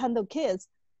standard kind of kids,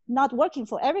 not working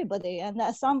for everybody. And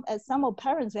as some of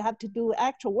parents, we have to do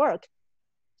extra work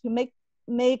to make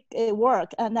it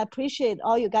work. And I appreciate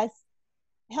all you guys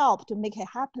help to make it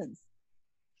happen.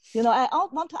 I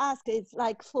want to ask, it's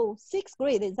like for 6th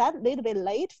grade, is that a little bit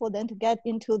late for them to get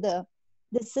into the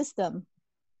system?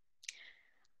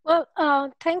 Well,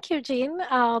 thank you, Jean.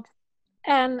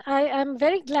 And I am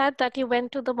very glad that you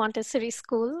went to the Montessori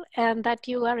school and that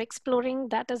you are exploring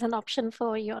that as an option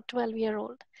for your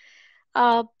 12-year-old.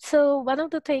 So one of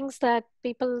the things that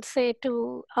people say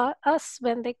to us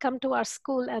when they come to our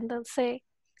school, and they'll say,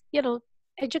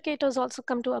 educators also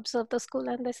come to observe the school,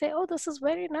 and they say, oh, this is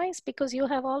very nice because you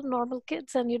have all normal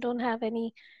kids and you don't have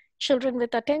any children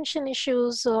with attention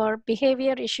issues or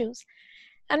behavior issues.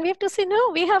 And we have to say, no,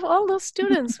 we have all those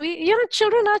students.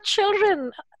 Children are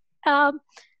children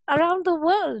around the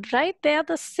world, right? They are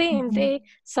the same. Mm-hmm.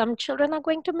 Some children are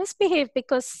going to misbehave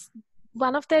because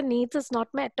one of their needs is not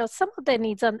met, or some of their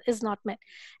needs is not met.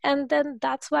 And then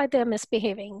that's why they're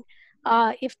misbehaving.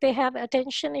 If they have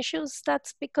attention issues,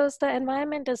 that's because the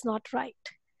environment is not right.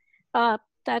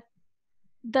 That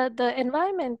the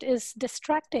environment is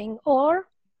distracting or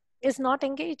is not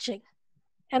engaging.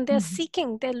 And they're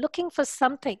seeking, they're looking for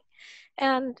something.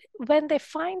 And when they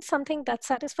find something that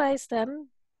satisfies them,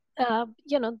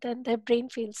 then their brain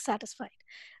feels satisfied,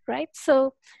 right?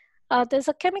 So there's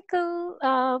a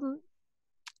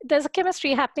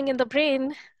chemistry happening in the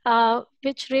brain,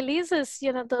 which releases,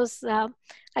 those,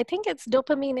 I think it's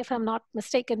dopamine if I'm not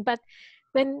mistaken, but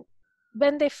when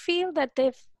they feel that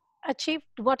they've achieved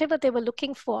whatever they were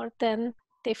looking for, then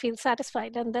they feel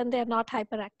satisfied, and then they're not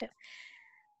hyperactive.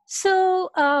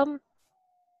 So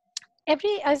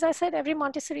as I said, every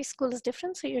Montessori school is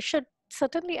different. So you should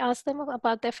certainly ask them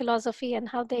about their philosophy and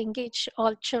how they engage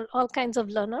all kinds of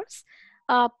learners.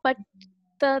 But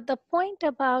the point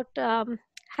about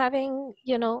having,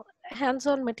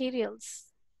 hands-on materials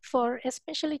for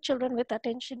especially children with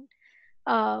attention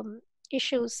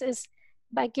issues is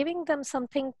by giving them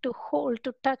something to hold,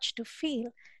 to touch, to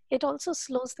feel, it also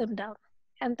slows them down.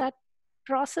 And that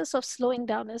process of slowing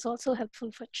down is also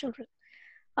helpful for children.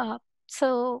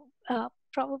 So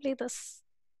probably this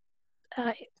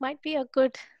it might be a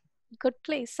good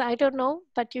place. I don't know,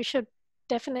 but you should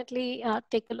definitely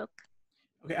take a look.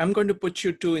 Okay, I'm going to put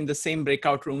you two in the same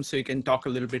breakout room so you can talk a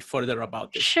little bit further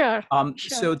about this. Sure.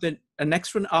 So the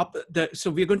next one up, so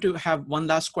we're going to have one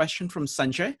last question from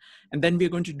Sanjay, and then we're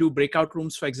going to do breakout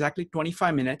rooms for exactly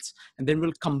 25 minutes, and then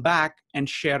we'll come back and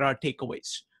share our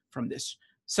takeaways from this.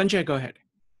 Sanjay, go ahead.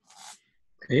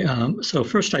 Okay, so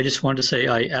first I just wanted to say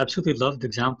I absolutely loved the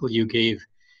example you gave,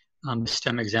 the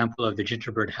STEM example of the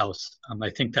gingerbread house. I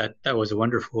think that was a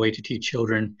wonderful way to teach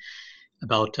children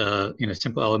about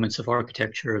simple elements of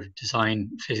architecture, of design,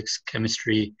 physics,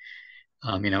 chemistry.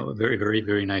 A very, very,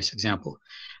 very nice example.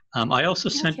 I also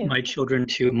sent my children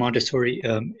to Montessori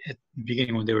at the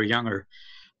beginning when they were younger.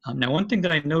 Now, one thing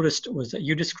that I noticed was that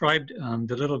you described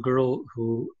the little girl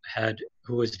who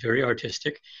was very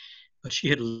artistic, but she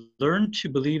had learned to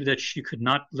believe that she could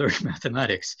not learn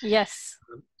mathematics. Yes.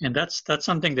 And that's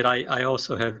something that I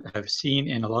also have seen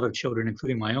in a lot of children,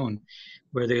 including my own,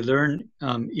 where they learn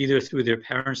either through their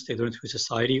parents, they learn through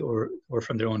society, or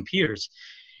from their own peers,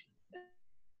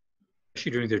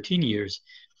 especially during their teen years.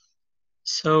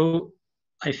 So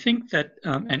I think that,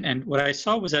 and what I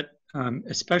saw was that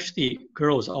especially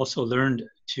girls also learned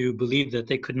to believe that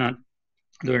they could not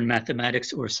learn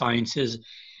mathematics or sciences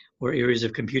or areas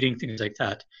of computing, things like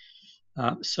that.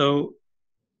 So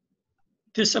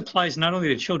this applies not only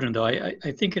to children, though.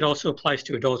 I think it also applies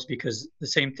to adults, because the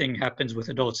same thing happens with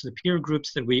adults. The peer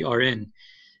groups that we are in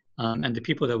and the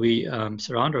people that we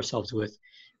surround ourselves with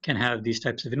can have these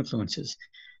types of influences.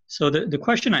 So the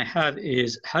question I have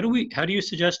is, how do you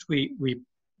suggest we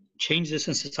change this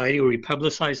in society, or we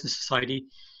publicize in society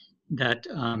that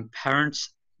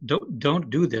parents don't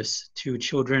do this to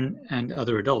children and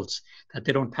other adults, that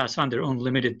they don't pass on their own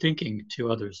limited thinking to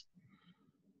others?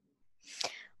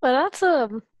 Well, that's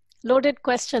a loaded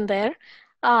question there.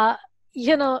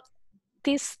 You know,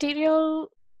 these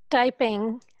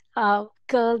stereotyping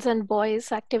girls and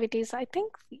boys activities, I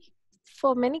think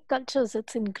for many cultures,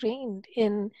 it's ingrained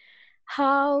in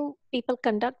how people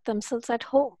conduct themselves at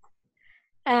home.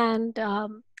 And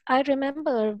I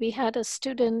remember we had a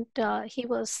student, he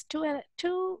was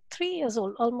 3 years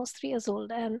old, almost 3 years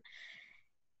old, and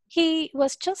he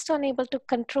was just unable to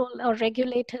control or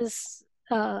regulate his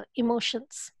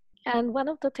emotions. And one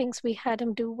of the things we had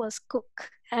him do was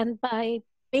cook. And by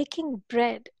baking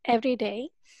bread every day,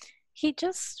 he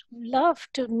just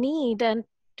loved to knead and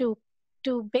to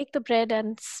bake the bread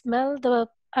and smell the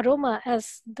aroma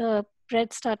as the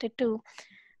bread started to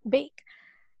bake.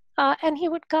 And he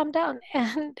would calm down.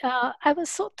 And I was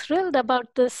so thrilled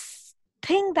about this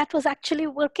thing that was actually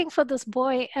working for this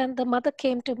boy. And the mother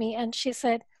came to me and she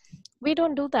said, "We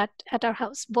don't do that at our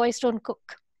house. Boys don't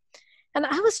cook." And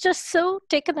I was just so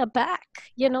taken aback,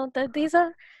 that these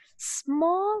are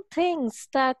small things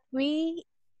that we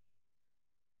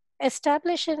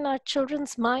establish in our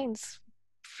children's minds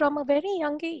from a very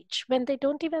young age, when they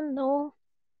don't even know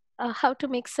how to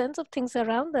make sense of things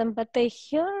around them, but they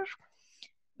hear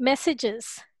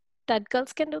messages that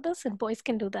girls can do this and boys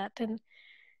can do that. And,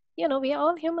 we are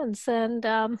all humans, and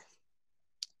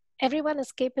everyone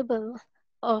is capable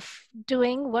of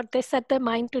doing what they set their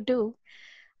mind to do.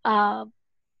 And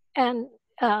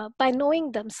by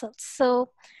knowing themselves.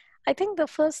 So I think the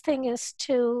first thing is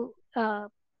to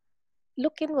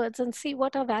look inwards and see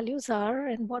what our values are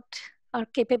and what our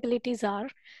capabilities are,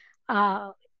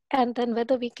 and then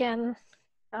whether we can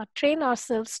train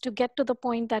ourselves to get to the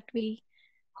point that we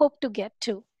hope to get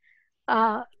to.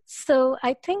 So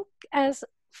I think as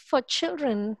for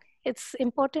children, it's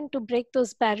important to break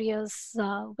those barriers,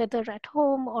 whether at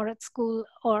home or at school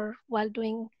or while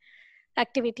doing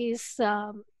activities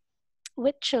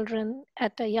with children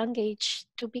at a young age,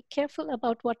 to be careful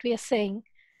about what we are saying.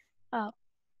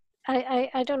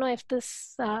 I don't know if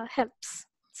this helps.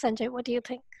 Sanjay, what do you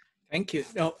think? Thank you.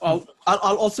 No,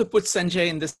 I'll also put Sanjay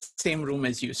in the same room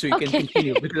as you, so you can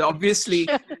continue, because obviously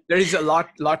Sure. there is a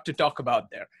lot to talk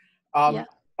about there. Yeah.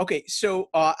 Okay, so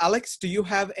Alex, do you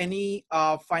have any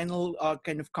final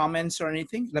kind of comments or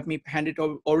anything? Let me hand it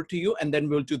over to you, and then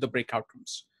we'll do the breakout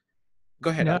rooms. Go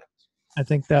ahead, Yeah, Alex. I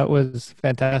think that was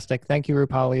fantastic. Thank you,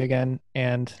 Rupali, again.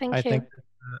 And Thank I you. think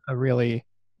a really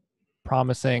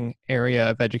promising area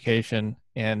of education.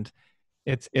 And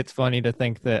it's funny to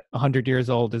think that 100 years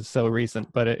old is so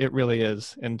recent, but it really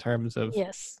is, in terms of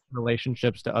Yes.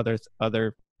 relationships to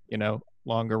other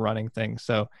longer running things.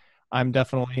 So I'm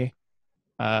definitely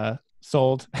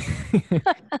sold.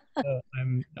 So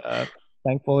I'm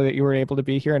thankful that you were able to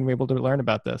be here and be able to learn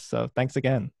about this. So thanks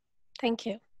again. Thank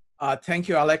you. Thank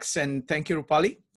you, Alex, and thank you, Rupali.